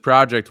together this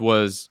project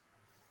was,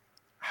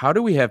 how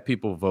do we have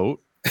people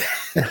vote?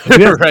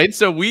 Right.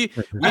 So we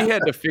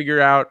had to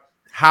figure out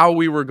how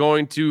we were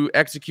going to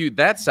execute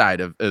that side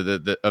of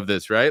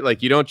this, right?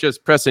 Like, you don't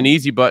just press an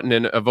easy button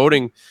and a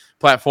voting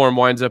platform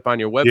winds up on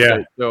your website.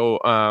 Yeah. So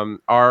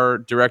our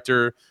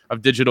director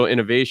of digital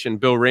innovation,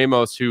 Bill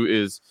Ramos, who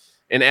is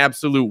an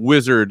absolute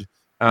wizard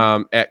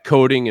at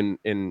coding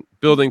and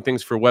building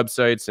things for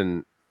websites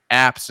and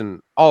apps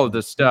and all of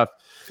this stuff,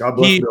 God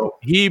bless Bill.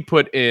 He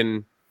put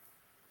in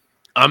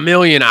a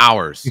million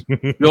hours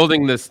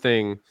building this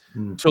thing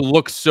to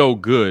look so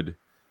good,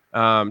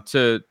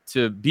 to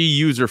be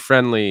user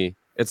friendly,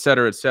 et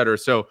cetera, et cetera.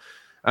 So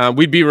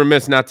we'd be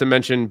remiss not to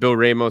mention Bill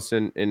Ramos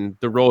and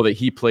the role that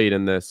he played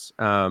in this.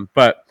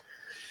 But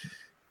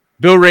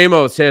Bill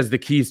Ramos has the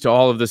keys to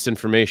all of this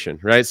information,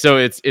 right? So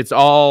it's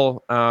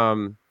all,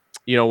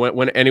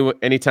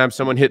 anytime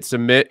someone hit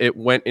submit, it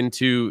went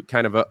into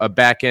kind of a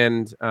back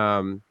end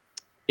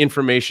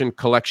information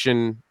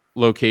collection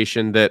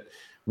location that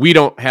we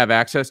don't have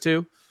access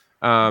to.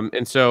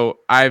 And so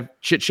I've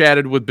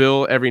chit-chatted with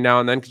Bill every now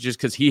and then, just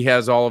because he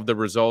has all of the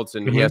results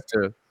and he has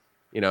to,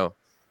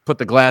 put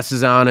the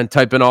glasses on and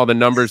type in all the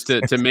numbers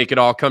to make it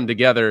all come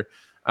together.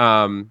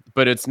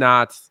 But it's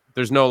not,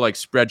 there's no like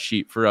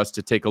spreadsheet for us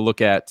to take a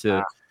look at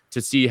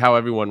to see how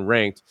everyone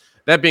ranked.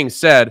 That being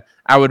said,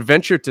 I would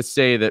venture to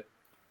say that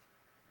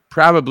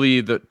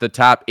probably the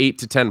top 8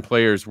 to 10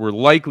 players were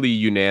likely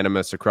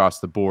unanimous across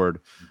the board,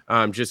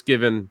 just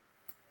given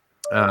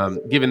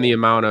the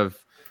amount of,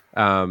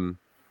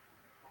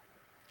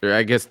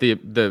 I guess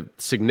the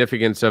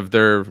significance of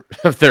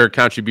their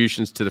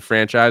contributions to the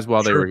franchise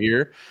while they were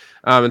here.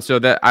 And so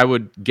that I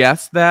would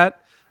guess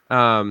that.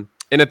 And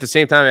at the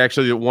same time,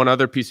 actually, one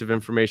other piece of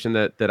information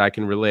that I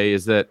can relay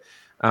is that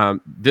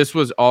This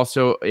was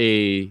also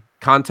a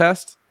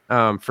contest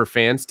for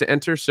fans to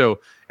enter. So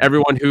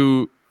everyone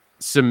who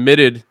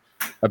submitted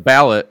a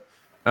ballot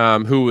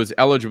who was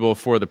eligible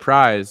for the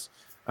prize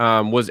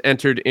was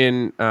entered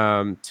in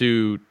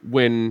to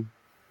win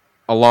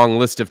a long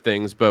list of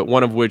things, but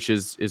one of which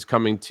is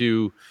coming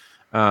to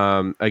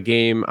a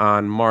game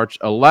on March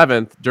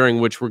 11th, during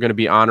which we're going to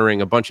be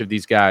honoring a bunch of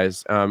these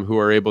guys who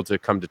are able to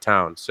come to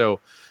town. So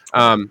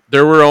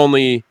there were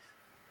only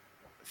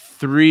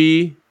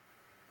three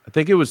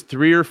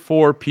or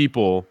four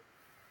people,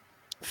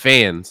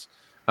 fans,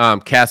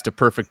 cast a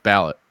perfect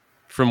ballot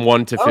from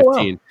 1 to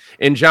 15. Wow.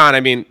 And John, I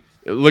mean,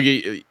 look,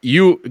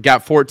 you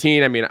got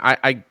 14. I mean,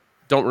 I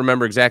don't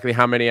remember exactly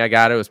how many I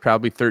got. It was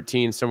probably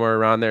 13, somewhere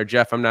around there.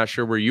 Jeff, I'm not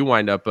sure where you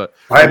wind up, but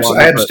I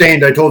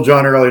abstained. I told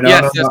John earlier.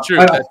 Yes, that's true.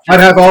 I'd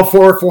have all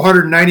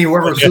 490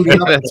 whoever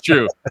suited up. That's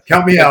true.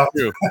 Count me out.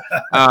 True.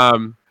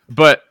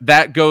 But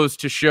that goes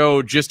to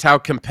show just how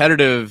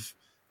competitive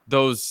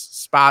those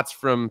spots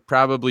from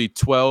probably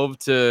 12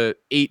 to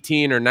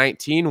 18 or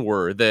 19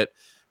 were, that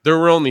there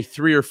were only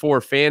 3 or 4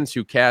 fans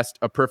who cast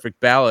a perfect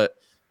ballot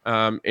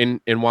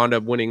and wound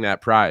up winning that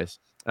prize.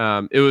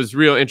 It was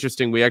real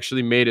interesting. We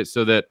actually made it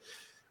so that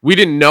we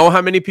didn't know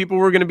how many people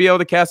were going to be able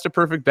to cast a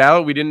perfect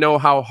ballot. We didn't know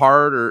how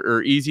hard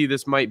or easy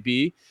this might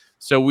be.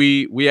 So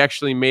we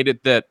actually made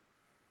it that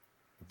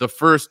the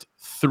first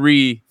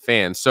 3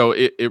 fans. So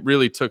it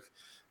really took,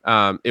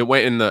 it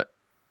went in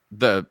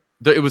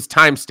it was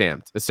time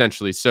stamped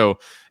essentially. So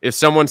if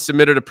someone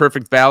submitted a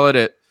perfect ballot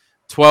at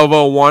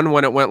 12:01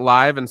 when it went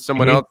live and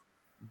someone else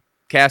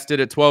cast it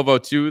at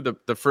 12:02,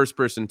 the first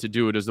person to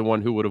do it is the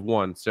one who would have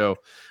won. So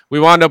we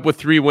wound up with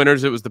 3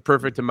 winners. It was the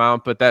perfect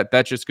amount, but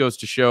that just goes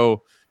to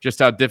show just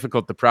how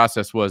difficult the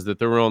process was, that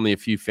there were only a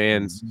few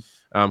fans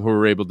who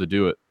were able to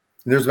do it.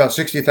 And there's about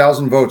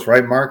 60,000 votes,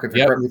 right, Mark? If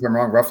you correct me if I'm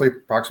wrong, roughly,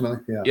 approximately.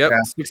 Yeah. Yep,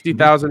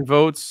 60,000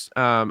 votes.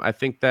 I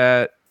think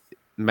that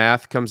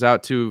math comes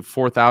out to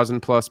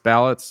 4,000 plus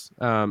ballots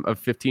of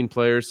 15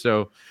 players.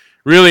 So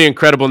really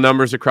incredible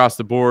numbers across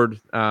the board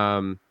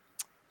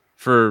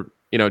for,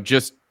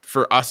 just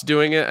for us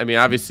doing it. I mean,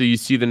 obviously you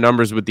see the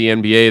numbers with the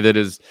NBA that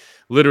is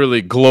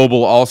literally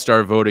global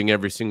all-star voting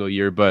every single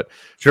year, but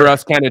for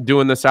us kind of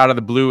doing this out of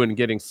the blue and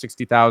getting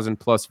 60,000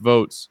 plus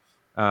votes,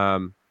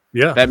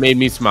 that made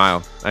me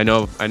smile. I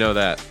know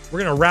that. We're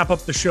going to wrap up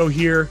the show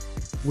here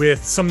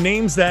with some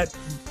names that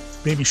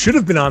maybe should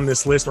have been on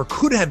this list or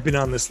could have been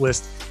on this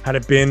list had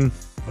it been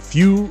a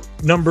few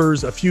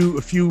numbers, a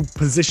few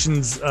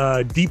positions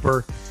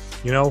deeper.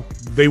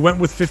 They went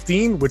with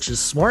 15, which is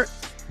smart.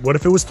 What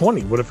if it was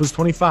 20? What if it was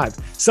 25?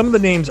 Some of the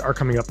names are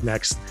coming up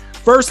next.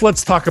 First,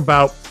 let's talk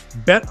about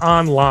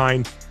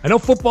BetOnline. I know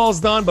football is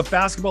done, but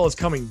basketball is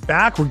coming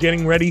back. We're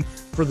getting ready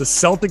for the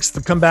Celtics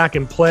to come back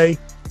and play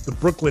the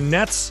Brooklyn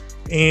Nets,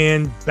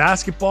 and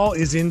basketball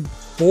is in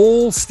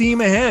full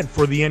steam ahead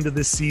for the end of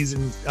this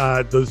season,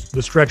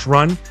 the stretch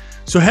run.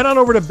 So head on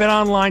over to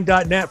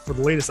betonline.net for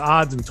the latest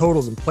odds and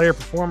totals and player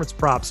performance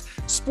props,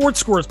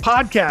 sports scores,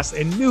 podcasts,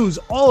 and news,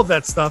 all of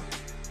that stuff.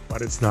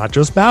 But it's not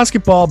just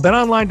basketball.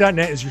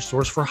 BetOnline.net is your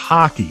source for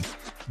hockey,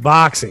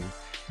 boxing,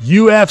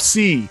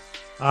 UFC,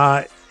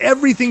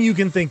 everything you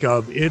can think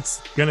of.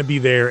 It's going to be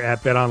there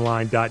at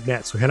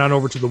betonline.net. So head on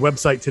over to the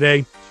website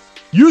today.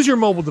 Use your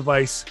mobile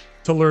device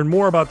to learn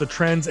more about the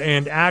trends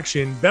and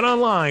action.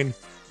 BetOnline,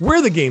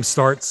 where the game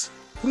starts.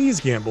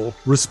 Please gamble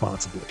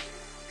responsibly.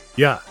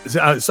 Yeah. So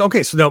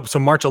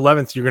March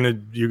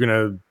 11th, you're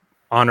gonna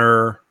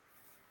honor.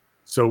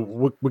 So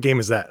what game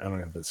is that? I don't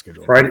have the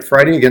schedule.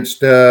 Friday against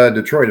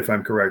Detroit, if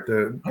I'm correct.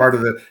 Part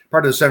of the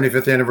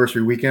 75th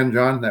anniversary weekend,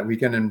 John. That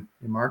weekend in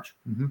March.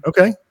 Mm-hmm.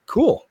 Okay,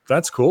 cool.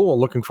 That's cool. Well,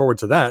 looking forward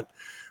to that.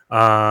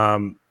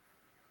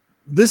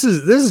 This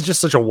is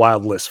just such a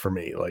wild list for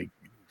me. Like,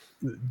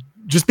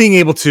 just being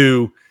able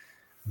to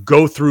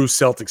go through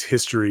Celtics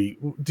history.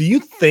 Do you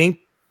think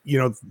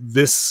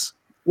this?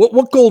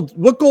 What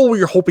goal were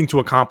you hoping to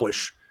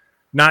accomplish?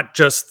 Not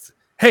just,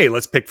 hey,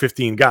 let's pick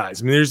 15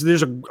 guys. I mean,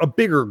 there's a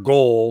bigger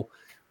goal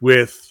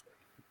with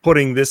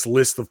putting this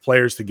list of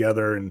players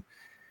together, and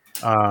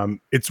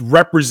it's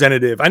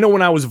representative. I know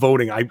when I was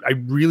voting, I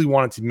really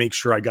wanted to make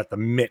sure I got the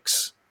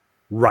mix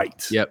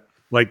right. Yep.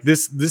 Like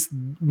this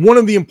one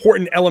of the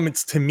important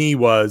elements to me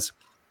was,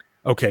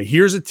 okay,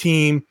 here's a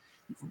team.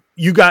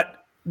 You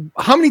got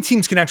how many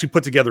teams can actually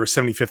put together a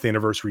 75th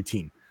anniversary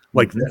team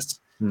like this?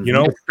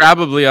 It's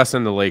probably us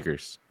and the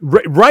Lakers.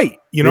 Right.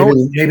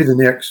 Maybe the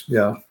Knicks.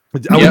 Yeah.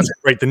 I would say,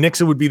 right. The Knicks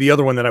would be the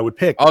other one that I would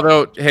pick.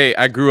 Although, hey,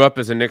 I grew up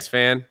as a Knicks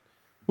fan.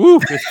 Woo!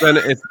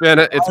 It's been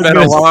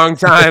a long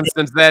time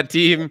since that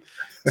team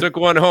took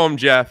one home,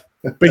 Jeff.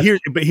 But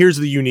here's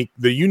the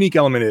unique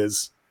element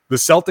is the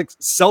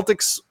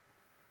Celtics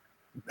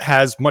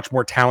has much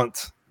more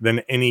talent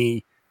than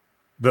the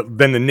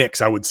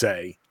Knicks, I would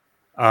say.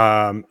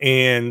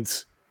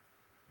 And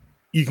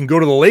you can go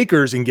to the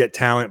Lakers and get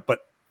talent, but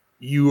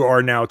you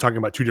are now talking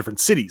about 2 different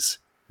cities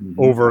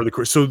over the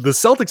course. So the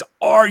Celtics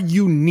are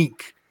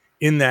unique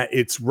in that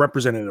it's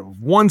representative of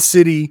one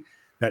city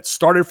that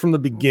started from the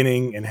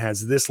beginning and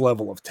has this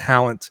level of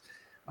talent.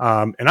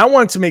 And I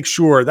wanted to make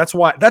sure that's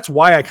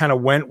why I kind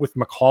of went with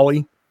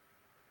Macaulay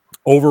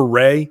over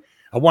Ray.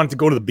 I wanted to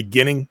go to the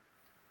beginning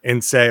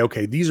and say,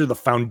 okay, these are the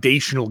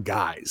foundational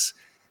guys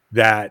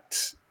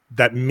that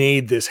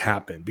made this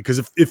happen. Because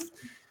if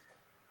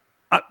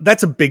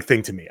that's a big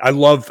thing to me. I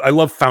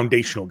love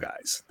foundational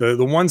guys,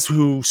 the ones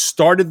who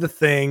started the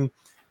thing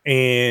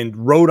and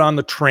rode on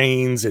the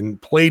trains and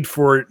played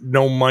for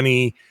no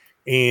money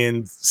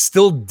and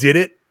still did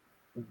it,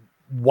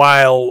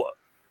 while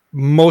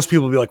most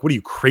people would be like, what are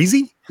you,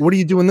 crazy? What are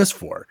you doing this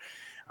for?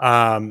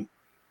 And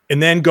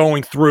then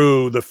going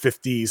through the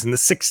 50s and the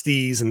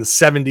 60s and the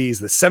 70s.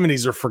 The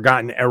 70s are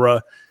forgotten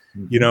era.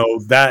 You know,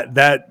 that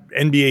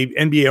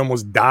NBA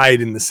almost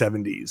died in the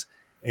 70s.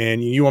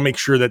 And you want to make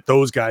sure that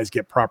those guys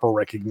get proper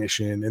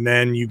recognition. And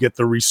then you get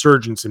the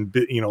resurgence, and,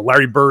 you know,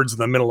 Larry Bird's in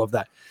the middle of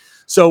that.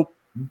 So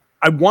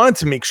I wanted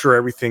to make sure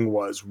everything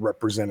was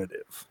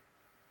representative.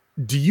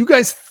 Do you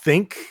guys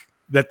think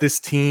that this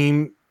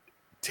team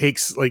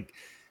takes, like,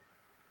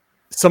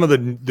 some of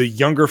the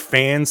younger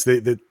fans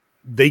that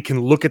they can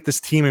look at this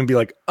team and be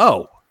like,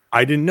 oh,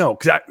 I didn't know?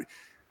 Because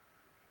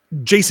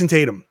Jason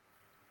Tatum,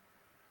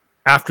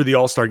 after the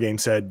All-Star game,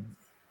 said,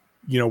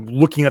 you know,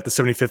 looking at the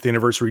 75th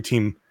anniversary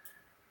team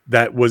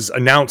that was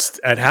announced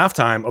at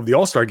halftime of the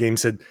All-Star game,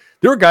 said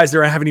there are guys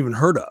there I haven't even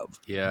heard of.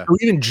 Yeah. So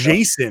even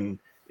Jason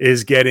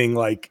is getting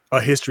like a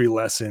history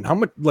lesson. How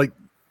much, like,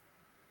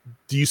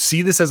 do you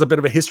see this as a bit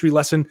of a history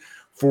lesson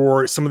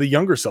for some of the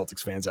younger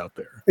Celtics fans out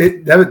there?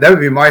 That would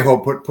be my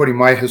hope, putting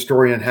my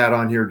historian hat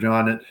on here,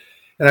 John. And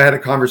I had a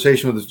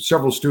conversation with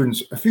several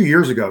students a few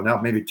years ago, now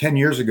maybe 10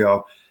 years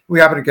ago. We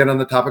happened to get on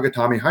the topic of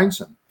Tommy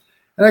Heinsohn.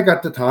 And I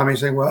got to Tommy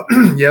saying, well,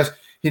 yes,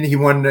 he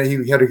won.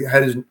 He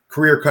had his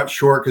career cut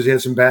short because he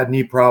had some bad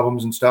knee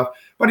problems and stuff,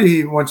 but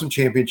he won some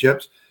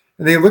championships.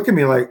 And they look at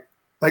me like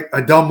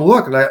a dumb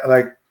look.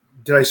 Like,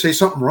 did I say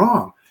something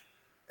wrong?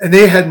 And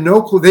they had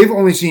no clue. They've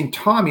only seen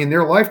Tommy in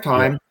their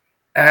lifetime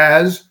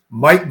as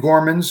Mike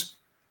Gorman's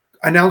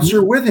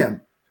announcer with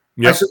him.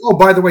 Yep. I said, oh,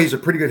 by the way, he's a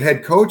pretty good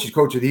head coach. He's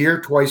coach of the year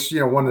twice, you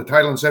know, won the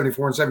title in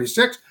 74 and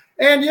 76.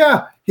 And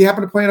yeah, he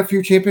happened to play on a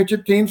few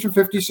championship teams from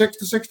 56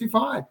 to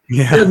 65.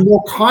 Yeah. They had no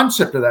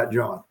concept of that,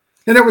 John.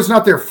 And it was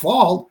not their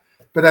fault.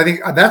 But I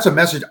think that's a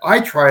message I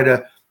try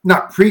to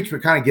not preach,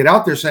 but kind of get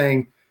out there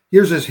saying,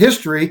 here's his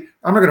history.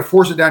 I'm not going to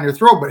force it down your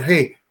throat, but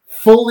hey,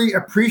 fully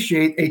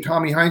appreciate a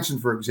Tommy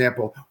Heinsohn, for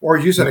example, or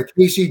as you said, a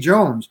Casey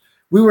Jones.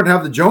 We wouldn't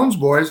have the Jones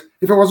boys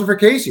if it wasn't for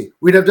Casey.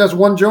 We'd have just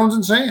one Jones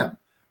and Sam.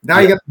 Now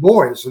you got the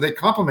boys, so they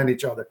complement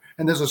each other.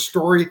 And there's a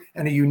story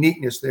and a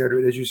uniqueness there to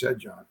it, as you said,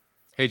 John.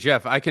 Hey,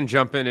 Jeff, I can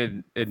jump in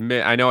and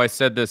admit, I know I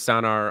said this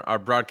on our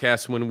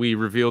broadcast when we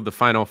revealed the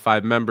final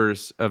 5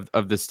 members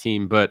of this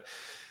team, but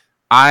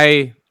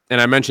I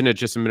mentioned it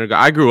just a minute ago,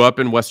 I grew up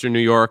in Western New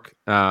York.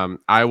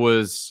 I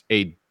was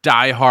a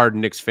diehard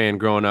Knicks fan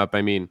growing up.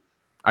 I mean,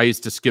 I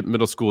used to skip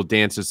middle school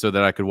dances so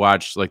that I could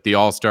watch like the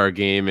All-Star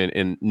game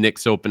and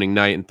Knicks opening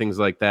night and things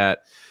like that.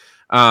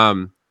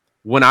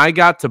 When I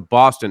got to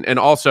Boston, and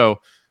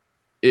also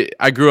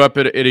I grew up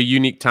at a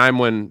unique time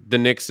when the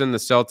Knicks and the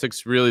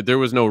Celtics, really, there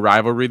was no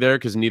rivalry there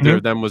because neither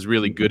of them was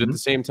really good at the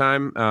same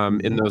time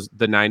in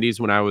the 90s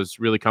when I was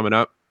really coming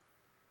up.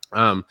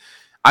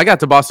 I got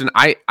to Boston.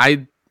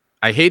 I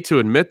hate to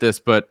admit this,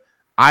 but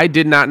I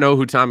did not know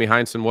who Tommy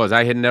Heinsohn was.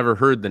 I had never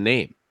heard the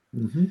name.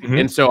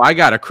 And so I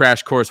got a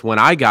crash course when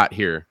I got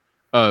here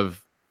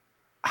of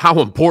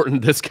how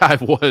important this guy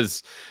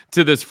was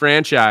to this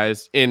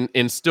franchise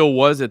and still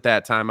was at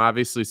that time,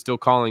 obviously still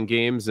calling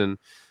games. And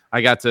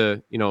I got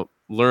to, you know,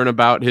 learn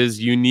about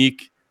his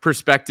unique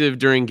perspective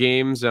during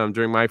games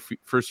during my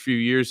first few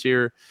years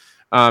here.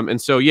 And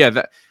so,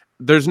 yeah,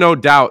 there's no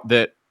doubt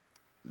that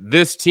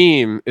this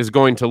team is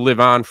going to live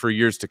on for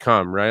years to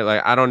come, right?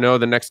 Like, I don't know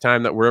the next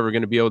time that we're ever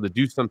going to be able to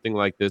do something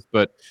like this,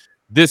 but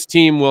this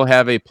team will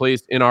have a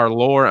place in our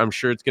lore. I'm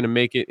sure it's going to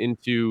make it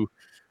into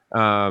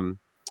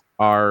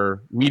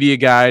our media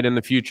guide in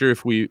the future.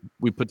 If we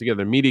put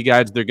together media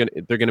guides, they're going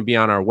to be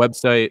on our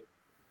website.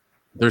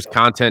 There's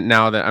content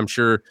now that I'm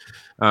sure,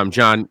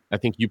 John, I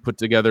think you put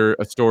together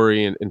a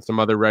story and some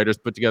other writers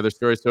put together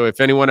stories. So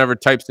if anyone ever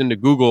types into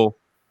Google,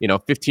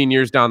 15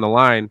 years down the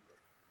line,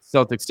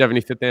 Celtics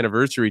 75th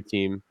anniversary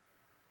team,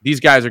 these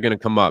guys are going to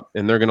come up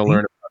and they're going to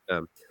learn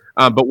about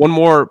them. But one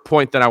more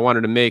point that I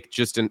wanted to make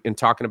just in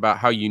talking about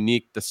how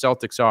unique the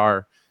Celtics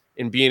are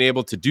in being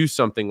able to do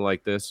something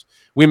like this.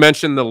 We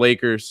mentioned the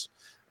Lakers,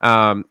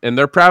 and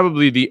they're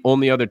probably the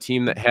only other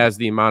team that has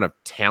the amount of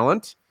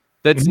talent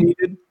that's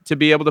needed to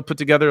be able to put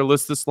together a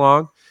list this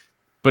long.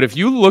 But if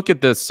you look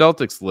at the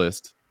Celtics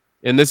list,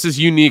 and this is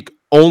unique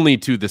only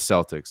to the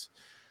Celtics,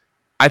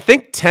 I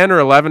think 10 or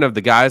 11 of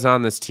the guys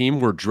on this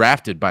team were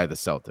drafted by the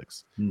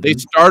Celtics. They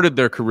started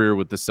their career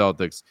with the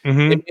Celtics. They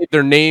made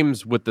their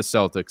names with the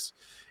Celtics.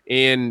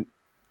 And,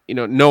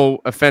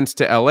 no offense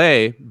to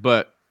LA,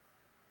 but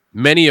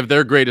many of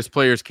their greatest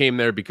players came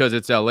there because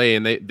it's LA,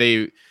 and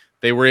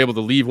they were able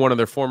to leave one of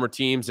their former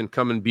teams and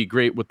come and be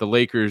great with the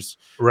Lakers.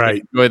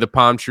 Right. Enjoy the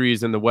palm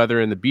trees and the weather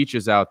and the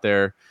beaches out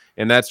there.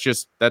 And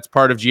that's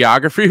part of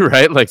geography,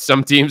 right? Like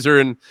some teams are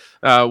in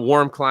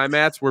warm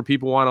climates where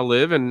people want to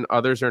live and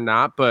others are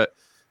not. But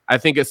I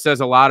think it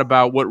says a lot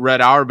about what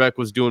Red Auerbach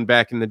was doing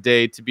back in the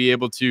day to be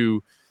able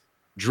to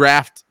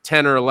draft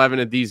 10 or 11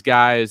 of these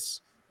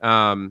guys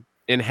and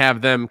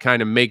have them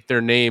kind of make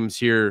their names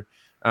here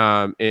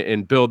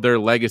and build their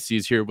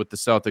legacies here with the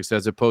Celtics,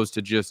 as opposed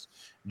to just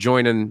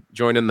joining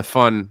the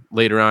fun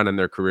later on in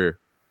their career.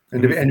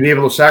 And to be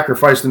able to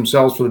sacrifice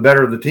themselves for the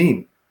better of the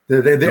team.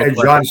 As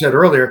John said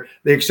earlier,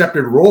 they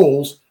accepted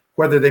roles,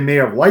 whether they may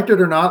have liked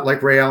it or not,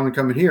 like Ray Allen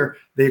coming here,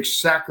 they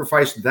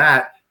sacrificed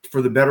that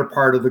for the better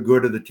part of the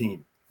good of the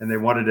team. And they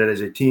wanted it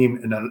as a team.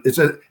 And it's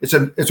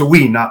a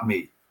we, not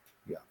me.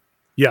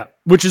 Yeah,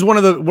 which is one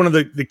of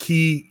the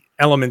key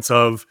elements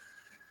of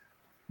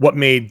what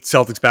made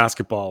Celtics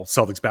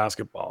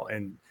basketball.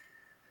 And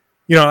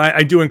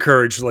I do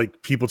encourage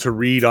like people to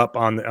read up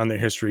on the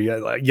history.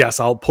 Yes,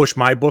 I'll push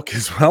my book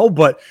as well,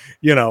 but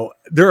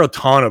there are a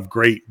ton of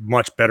great,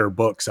 much better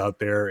books out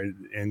there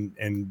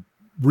and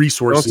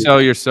resources. Don't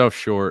sell yourself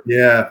short.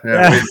 Yeah.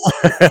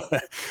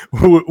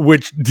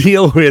 Which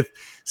deal with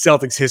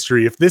Celtics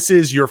history. If this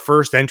is your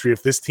first entry,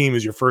 if this team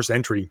is your first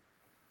entry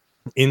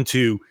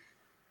into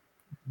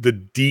the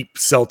deep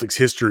Celtics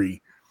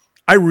history,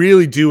 I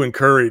really do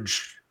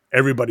encourage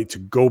everybody to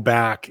go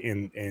back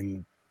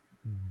and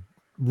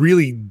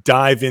really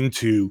dive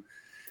into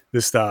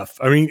this stuff.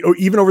 I mean,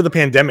 even over the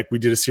pandemic, we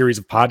did a series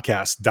of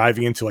podcasts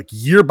diving into like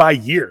year by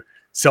year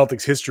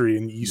Celtics history.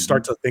 And you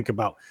start to think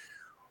about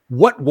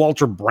what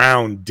Walter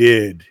Brown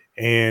did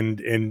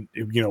and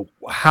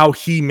how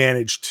he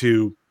managed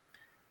to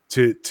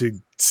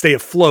stay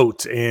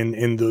afloat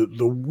and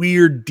the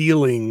weird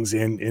dealings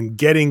and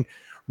getting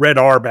Red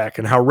Auerbach,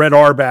 and how Red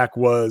Auerbach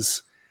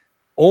was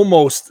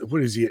almost,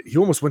 he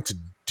almost went to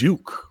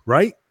Duke,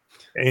 right?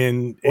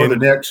 Or the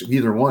Knicks,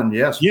 either one,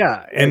 yes.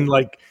 Yeah, and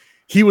like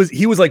he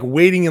was like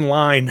waiting in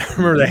line. I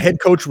remember the head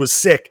coach was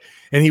sick,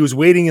 and he was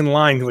waiting in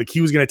line, like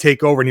he was going to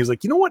take over, and he was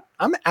like, you know what?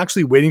 I'm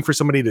actually waiting for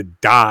somebody to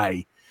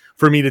die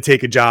for me to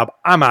take a job.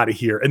 I'm out of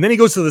here. And then he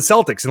goes to the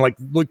Celtics, and like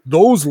look,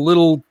 those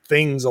little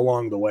things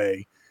along the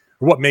way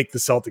are what make the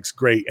Celtics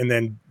great. And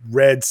then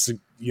Red,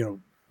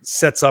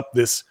 sets up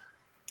this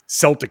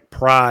Celtic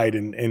pride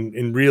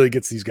and really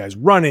gets these guys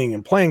running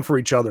and playing for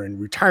each other and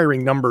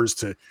retiring numbers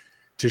to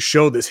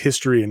show this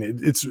history. And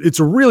it's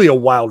really a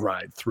wild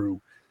ride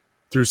through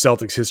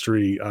Celtics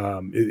history.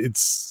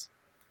 It's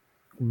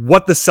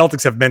what the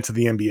Celtics have meant to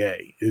the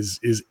NBA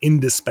is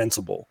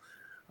indispensable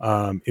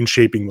in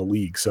shaping the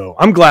league. So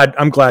I'm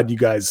glad you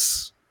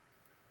guys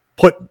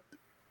put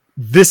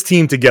this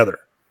team together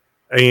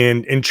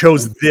and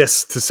chose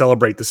this to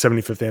celebrate the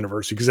 75th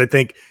anniversary, because I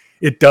think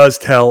it does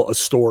tell a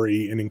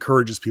story and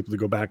encourages people to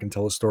go back and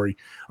tell a story.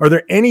 Are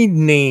there any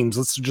names?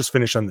 Let's just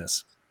finish on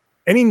this.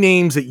 Any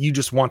names that you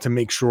just want to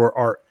make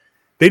sure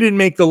they didn't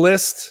make the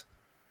list,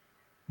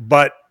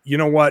 but you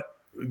know what?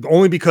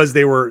 Only because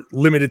they were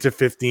limited to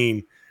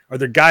 15. Are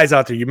there guys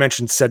out there? You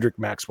mentioned Cedric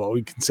Maxwell.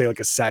 We can say like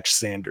a Satch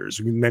Sanders.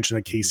 We can mention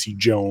a Casey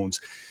Jones.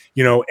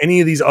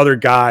 Any of these other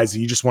guys that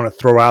you just want to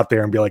throw out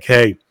there and be like,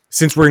 hey,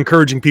 since we're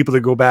encouraging people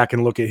to go back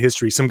and look at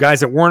history, some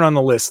guys that weren't on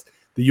the list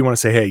that you want to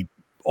say, hey,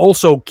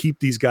 also keep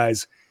these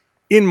guys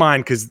in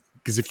mind, because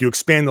if you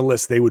expand the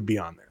list, they would be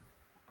on there.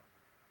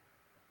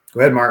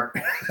 Go ahead, Mark.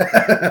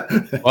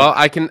 Well,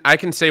 I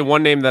can say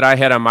one name that I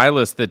had on my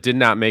list that did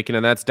not make it,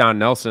 and that's Don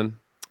Nelson.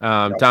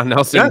 Don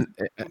Nelson.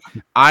 Yeah.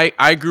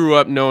 I grew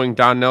up knowing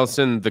Don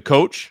Nelson, the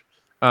coach,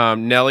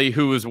 Nelly,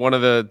 who was one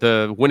of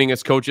the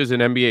winningest coaches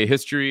in NBA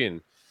history, and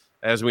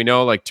as we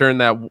know, like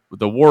turned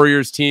the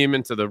Warriors team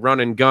into the run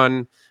and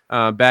gun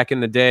back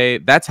in the day.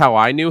 That's how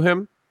I knew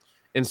him.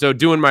 And so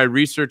doing my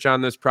research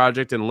on this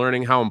project and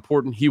learning how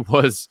important he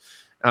was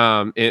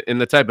in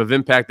the type of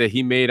impact that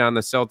he made on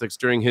the Celtics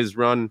during his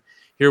run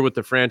here with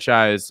the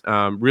franchise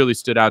really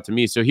stood out to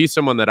me. So he's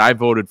someone that I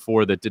voted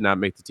for that did not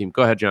make the team.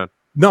 Go ahead, John.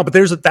 No, but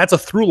that's a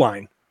through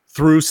line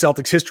through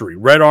Celtics history.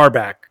 Red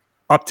Auerbach,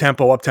 up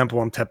tempo.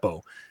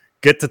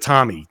 Get to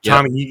Tommy. Yep.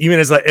 Tommy, even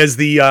as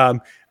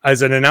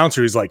an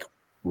announcer, he's like,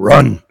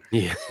 run.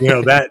 Yeah.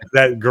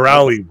 that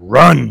Growly,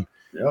 run.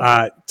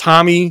 Yep.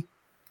 Tommy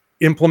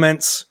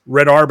implements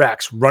Red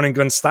Auerbach's run and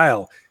gun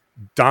style.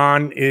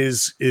 Don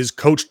is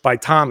coached by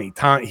Tommy.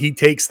 He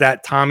takes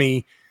that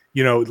Tommy,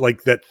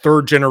 like that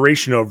third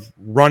generation of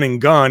run and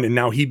gun, and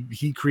now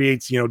he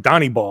creates,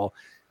 Donnie Ball.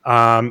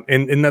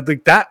 And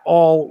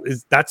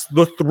that's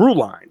the through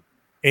line.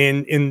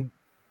 And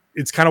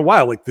it's kind of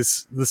wild. Like the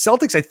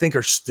Celtics, I think,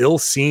 are still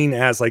seen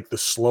as like the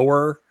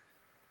slower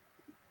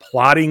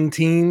plotting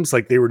teams.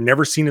 Like they were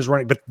never seen as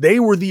running, but they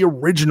were the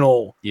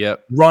original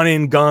run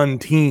and gun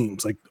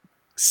teams. Like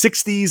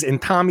 60s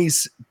and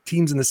Tommy's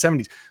teams in the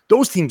 70s,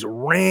 those teams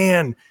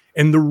ran.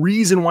 And the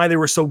reason why they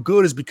were so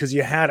good is because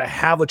you had a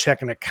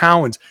Havlicek and a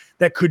Cowens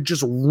that could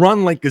just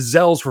run like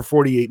gazelles for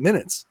 48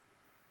 minutes.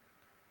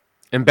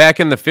 And back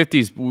in the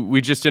 50s, we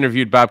just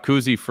interviewed Bob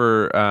Cousy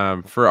for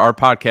our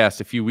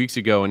podcast a few weeks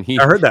ago. And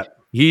I heard that.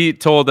 He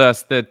told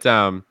us that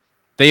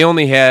they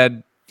only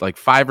had like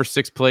 5 or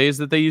 6 plays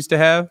that they used to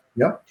have.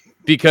 Yeah.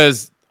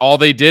 Because all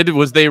they did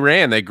was they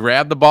ran. They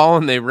grabbed the ball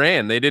and they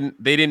ran. They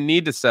didn't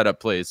need to set up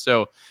plays.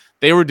 So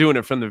they were doing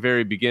it from the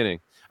very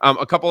beginning.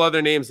 A couple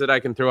other names that I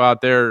can throw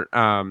out there.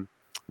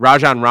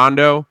 Rajon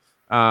Rondo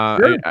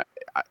Sure.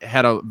 I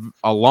had a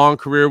long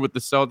career with the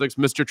Celtics.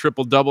 Mr.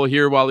 Triple-Double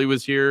here while he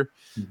was here.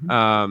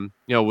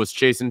 Was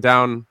chasing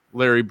down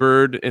Larry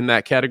Bird in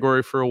that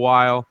category for a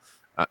while.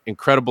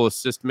 Incredible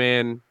assist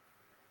man.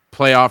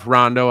 Playoff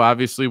Rondo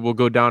obviously will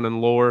go down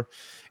in lore.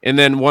 And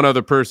then one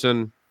other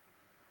person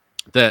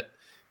that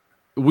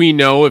we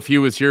know if he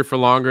was here for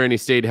longer and he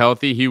stayed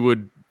healthy, he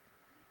would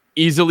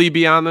easily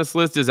be on this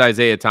list is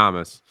Isaiah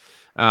Thomas.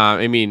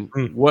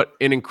 What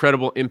an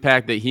incredible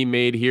impact that he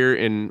made here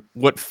in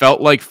what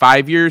felt like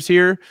 5 years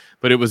here,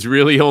 but it was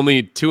really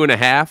only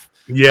 2.5.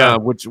 Yeah.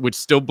 Which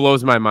still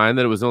blows my mind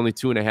that it was only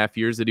 2.5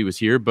 years that he was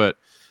here, but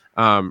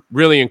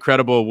really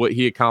incredible what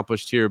he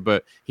accomplished here,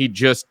 but he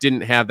just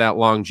didn't have that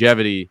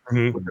longevity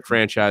with the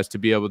franchise to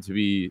be able to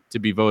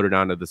be voted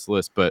onto this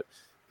list. But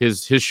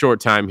his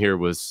short time here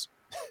was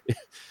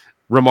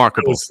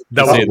remarkable,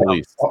 to say the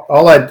least.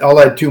 I'll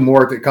add two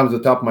more that comes to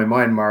the top of my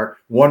mind, Mark.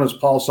 One is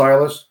Paul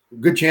Silas.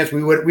 Good chance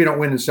we don't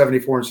win in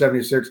 74 and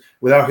 76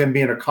 without him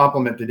being a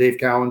compliment to Dave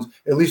Cowens,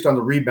 at least on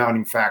the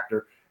rebounding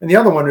factor. And the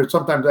other one is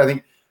sometimes I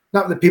think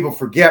not that people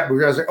forget, but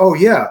guys like, oh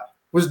yeah,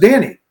 was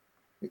Danny.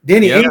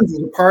 Danny Ainge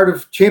was a part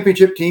of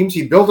championship teams.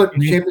 He built a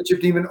championship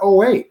team in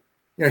 08.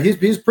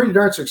 He's pretty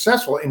darn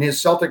successful in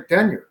his Celtic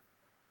tenure.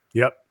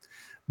 Yep.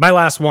 My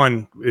last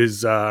one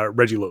is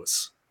Reggie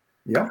Lewis.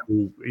 Yeah.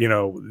 Who,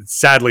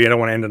 sadly, I don't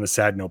want to end on a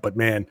sad note, but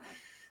man,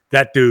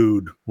 that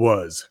dude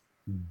was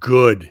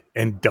good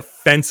and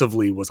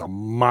defensively was a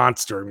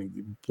monster. I mean,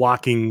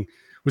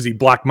 he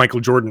blocked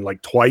Michael Jordan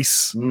like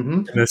twice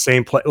in the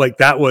same play. Like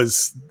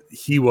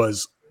he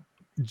was,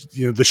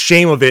 the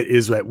shame of it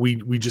is that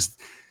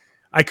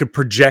I could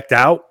project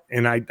out,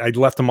 and I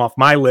left him off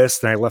my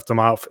list and I left him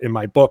off in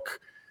my book.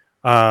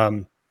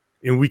 And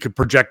we could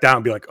project out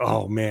and be like,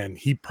 oh man,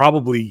 he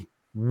probably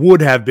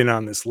would have been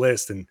on this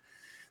list. And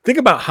think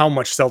about how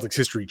much Celtics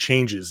history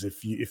changes if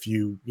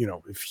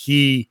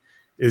he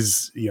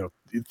is,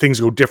 things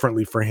go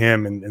differently for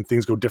him and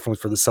things go differently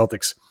for the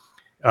Celtics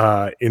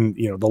in,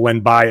 the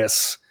Len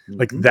Bias,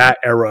 like that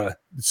era.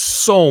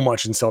 So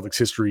much in Celtics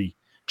history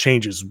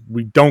changes.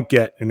 We don't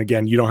get, and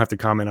again, you don't have to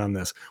comment on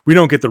this, we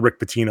don't get the Rick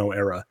Pitino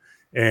era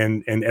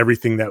and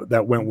everything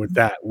that went with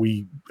that.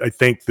 I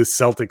think the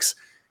Celtics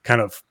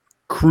kind of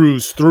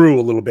cruise through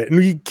a little bit,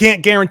 and you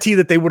can't guarantee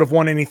that they would have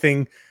won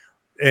anything,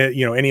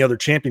 any other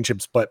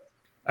championships, but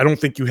I don't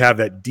think you have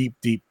that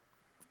deep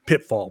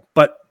pitfall.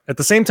 But at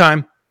the same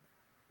time,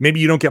 maybe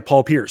you don't get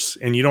Paul Pierce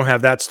and you don't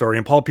have that story.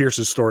 And Paul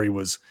Pierce's story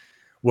was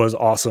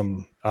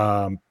awesome.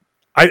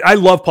 I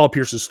love Paul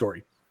Pierce's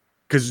story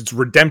because it's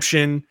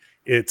redemption.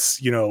 It's,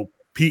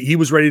 he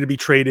was ready to be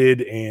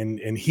traded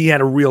and he had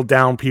a real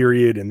down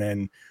period. And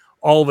then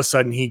all of a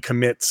sudden he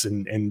commits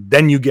and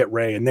then you get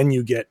Ray and then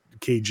you get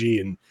KG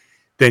and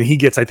then he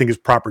gets, I think, his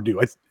proper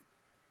due.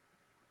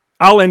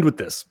 I'll end with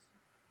this.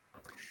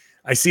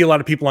 I see a lot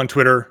of people on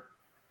Twitter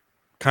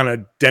kind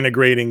of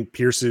denigrating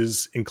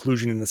Pierce's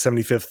inclusion in the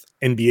 75th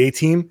NBA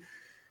team.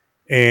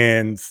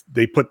 And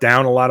they put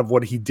down a lot of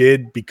what he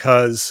did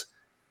because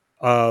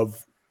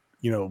of,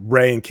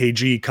 Ray and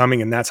KG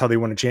coming, and that's how they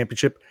won a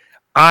championship.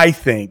 I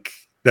think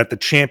that the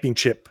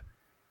championship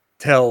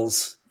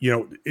tells,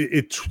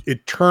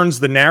 it turns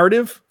the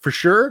narrative for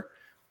sure,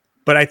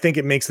 but I think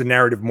it makes the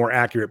narrative more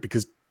accurate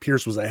because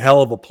Pierce was a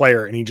hell of a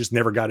player and he just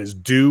never got his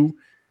due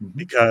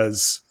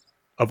because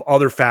of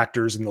other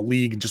factors in the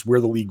league and just where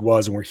the league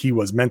was and where he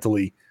was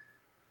mentally.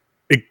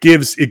 It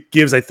gives,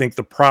 I think,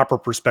 the proper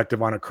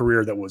perspective on a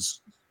career that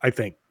was, I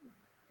think,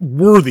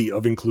 worthy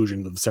of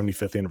inclusion to the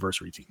 75th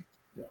anniversary team.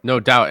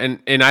 No doubt.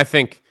 And I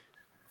think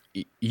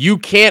you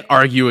can't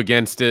argue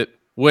against it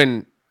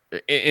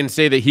and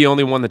say that he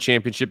only won the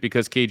championship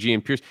because KG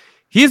and Pierce,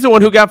 he's the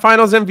one who got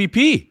finals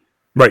MVP.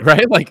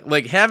 Right.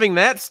 Like having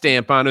that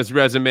stamp on his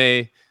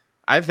resume,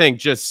 I think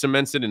just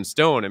cements it in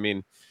stone. I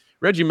mean,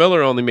 Reggie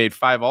Miller only made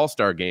 5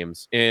 All-Star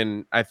games.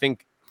 And I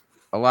think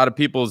a lot of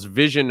people's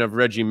vision of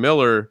Reggie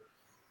Miller,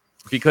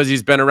 because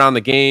he's been around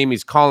the game,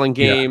 he's calling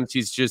games,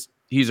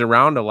 he's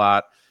around a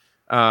lot.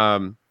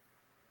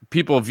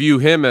 People view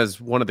him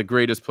as one of the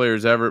greatest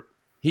players ever.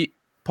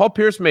 Paul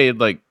Pierce made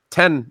like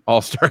 10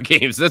 All-Star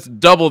games. That's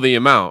double the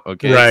amount.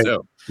 Okay. Right.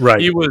 So right.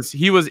 He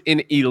was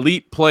an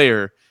elite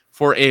player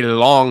for a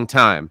long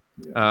time.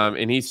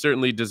 And he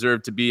certainly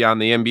deserved to be on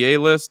the NBA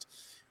list.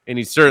 And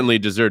he certainly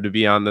deserved to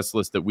be on this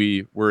list that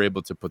we were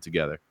able to put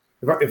together.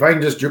 If I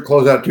can just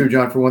close out too,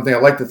 John, for one thing,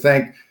 I'd like to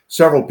thank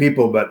several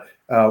people, but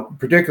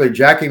particularly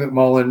Jackie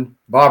McMullen,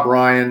 Bob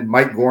Ryan,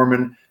 Mike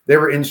Gorman. They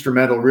were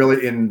instrumental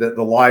really in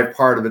the live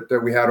part of it that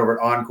we had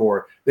over at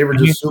Encore. They were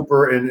just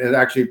super and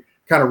actually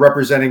kind of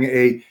representing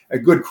a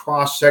good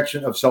cross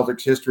section of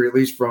Celtics history, at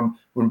least from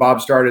when Bob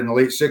started in the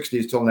late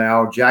 60s till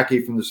now,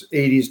 Jackie from the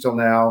 80s till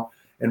now,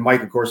 and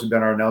Mike, of course, has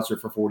been our announcer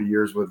for 40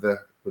 years with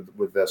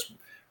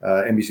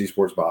NBC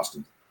Sports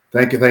Boston.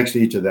 Thanks to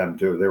each of them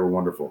too. They were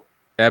wonderful.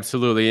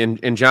 Absolutely.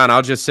 And John,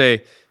 I'll just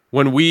say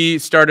when we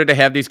started to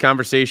have these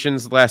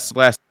conversations last,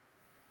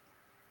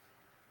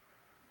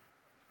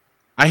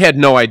 I had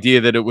no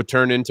idea that it would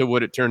turn into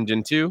what it turned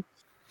into.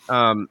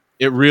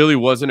 It really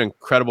was an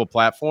incredible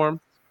platform,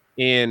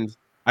 and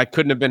I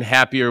couldn't have been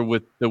happier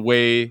with the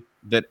way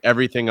that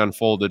everything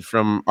unfolded,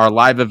 from our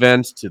live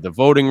events to the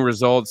voting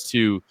results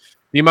to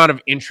the amount of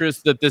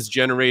interest that this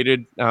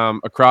generated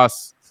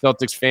across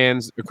Celtics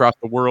fans across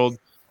the world.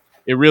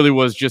 It really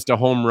was just a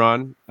home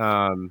run.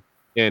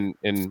 And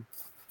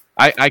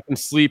I can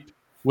sleep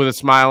with a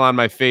smile on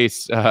my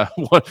face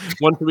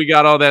once we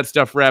got all that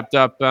stuff wrapped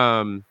up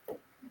a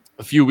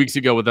few weeks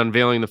ago with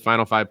unveiling the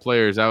final 5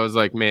 players. I was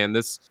like, man,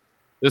 this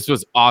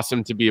was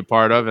awesome to be a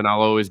part of, and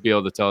I'll always be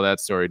able to tell that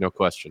story, no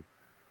question.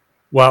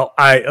 Well,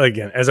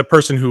 again, as a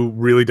person who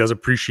really does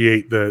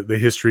appreciate the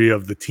history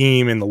of the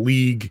team and the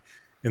league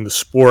and the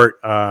sport,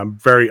 I'm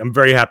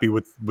very happy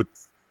with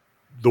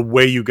the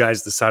way you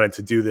guys decided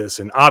to do this,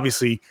 and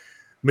obviously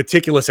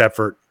meticulous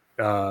effort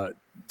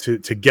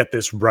to get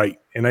this right.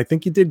 And I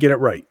think you did get it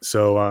right.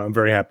 So I'm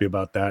very happy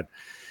about that.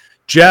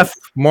 Jeff,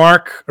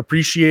 Mark,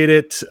 appreciate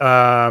it.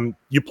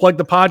 You plugged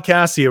the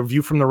podcast, the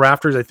View from the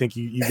Rafters. I think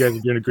you guys are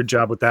doing a good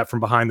job with that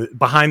from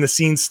behind the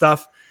scenes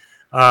stuff.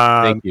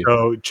 Thank you.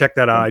 So check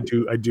that out.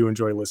 I do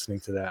enjoy listening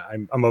to that.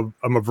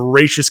 I'm a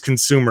voracious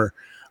consumer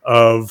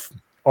of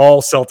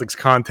all Celtics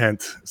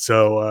content.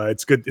 So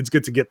it's good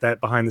to get that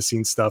behind the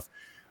scenes stuff.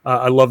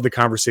 I love the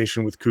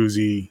conversation with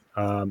Kuzi.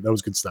 That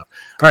was good stuff.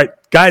 All right,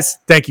 guys,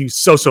 thank you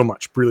so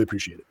much. Really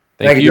appreciate it.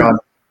 Thank you, John.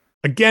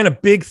 Again, a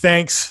big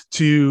thanks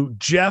to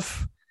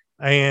Jeff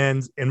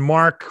and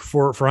Mark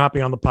for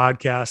hopping on the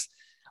podcast.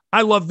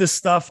 I love this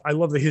stuff. I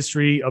love the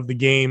history of the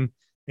game.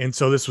 And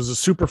so this was a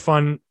super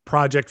fun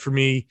project for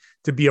me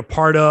to be a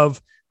part of.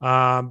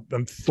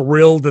 I'm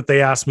thrilled that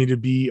they asked me to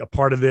be a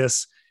part of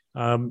this.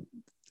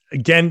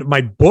 Again, my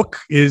book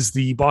is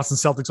the Boston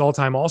Celtics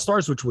All-Time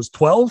All-Stars, which was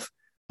 12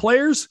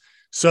 players.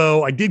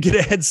 So I did get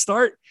a head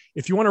start.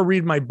 If you want to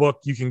read my book,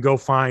 you can go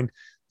find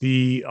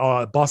the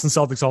Boston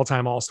Celtics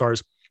All-Time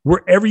All-Stars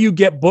wherever you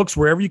get books,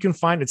 wherever you can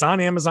find. It's on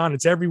Amazon.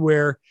 It's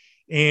everywhere.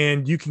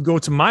 And you can go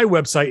to my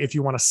website if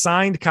you want a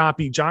signed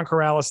copy,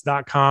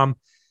 johncorrales.com.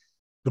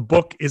 The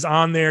book is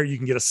on there. You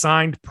can get a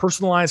signed,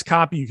 personalized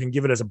copy. You can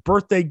give it as a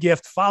birthday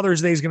gift.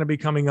 Father's Day is going to be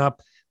coming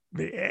up.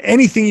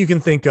 Anything you can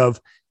think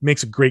of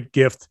makes a great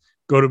gift.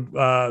 Go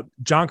to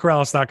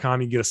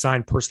johncorrales.com. You can get a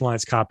signed,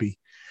 personalized copy.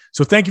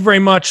 So thank you very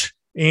much.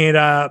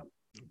 And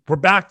we're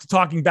back to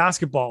talking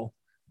basketball.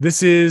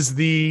 This is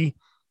the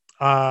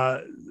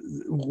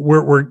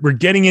we're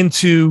getting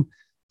into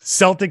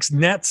Celtics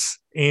Nets,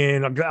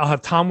 and I'll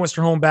have Tom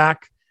Westerholm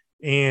back,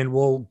 and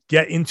we'll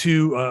get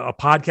into a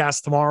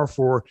podcast tomorrow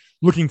for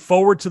looking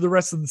forward to the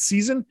rest of the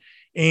season.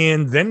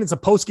 And then it's a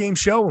post-game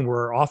show, and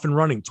we're off and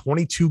running.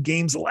 22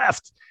 games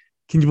left.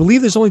 Can you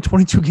believe there's only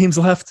 22 games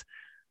left?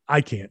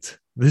 I can't.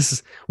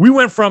 We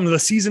went from the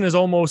season is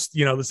almost,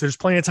 there's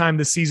plenty of time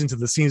this season to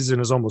the season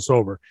is almost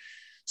over.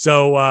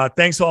 So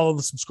thanks to all of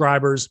the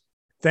subscribers.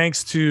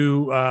 Thanks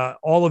to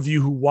all of you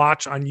who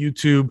watch on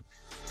YouTube.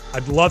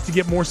 I'd love to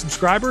get more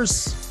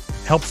subscribers.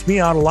 Helps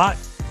me out a lot.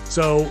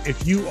 So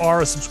if you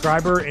are a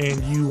subscriber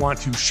and you want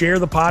to share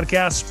the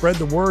podcast, spread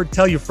the word,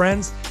 tell your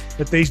friends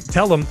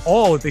tell them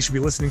all that they should be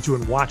listening to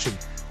and watching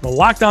the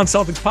Locked On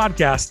Celtics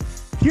podcast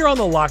here on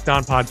the Locked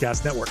On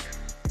Podcast Network.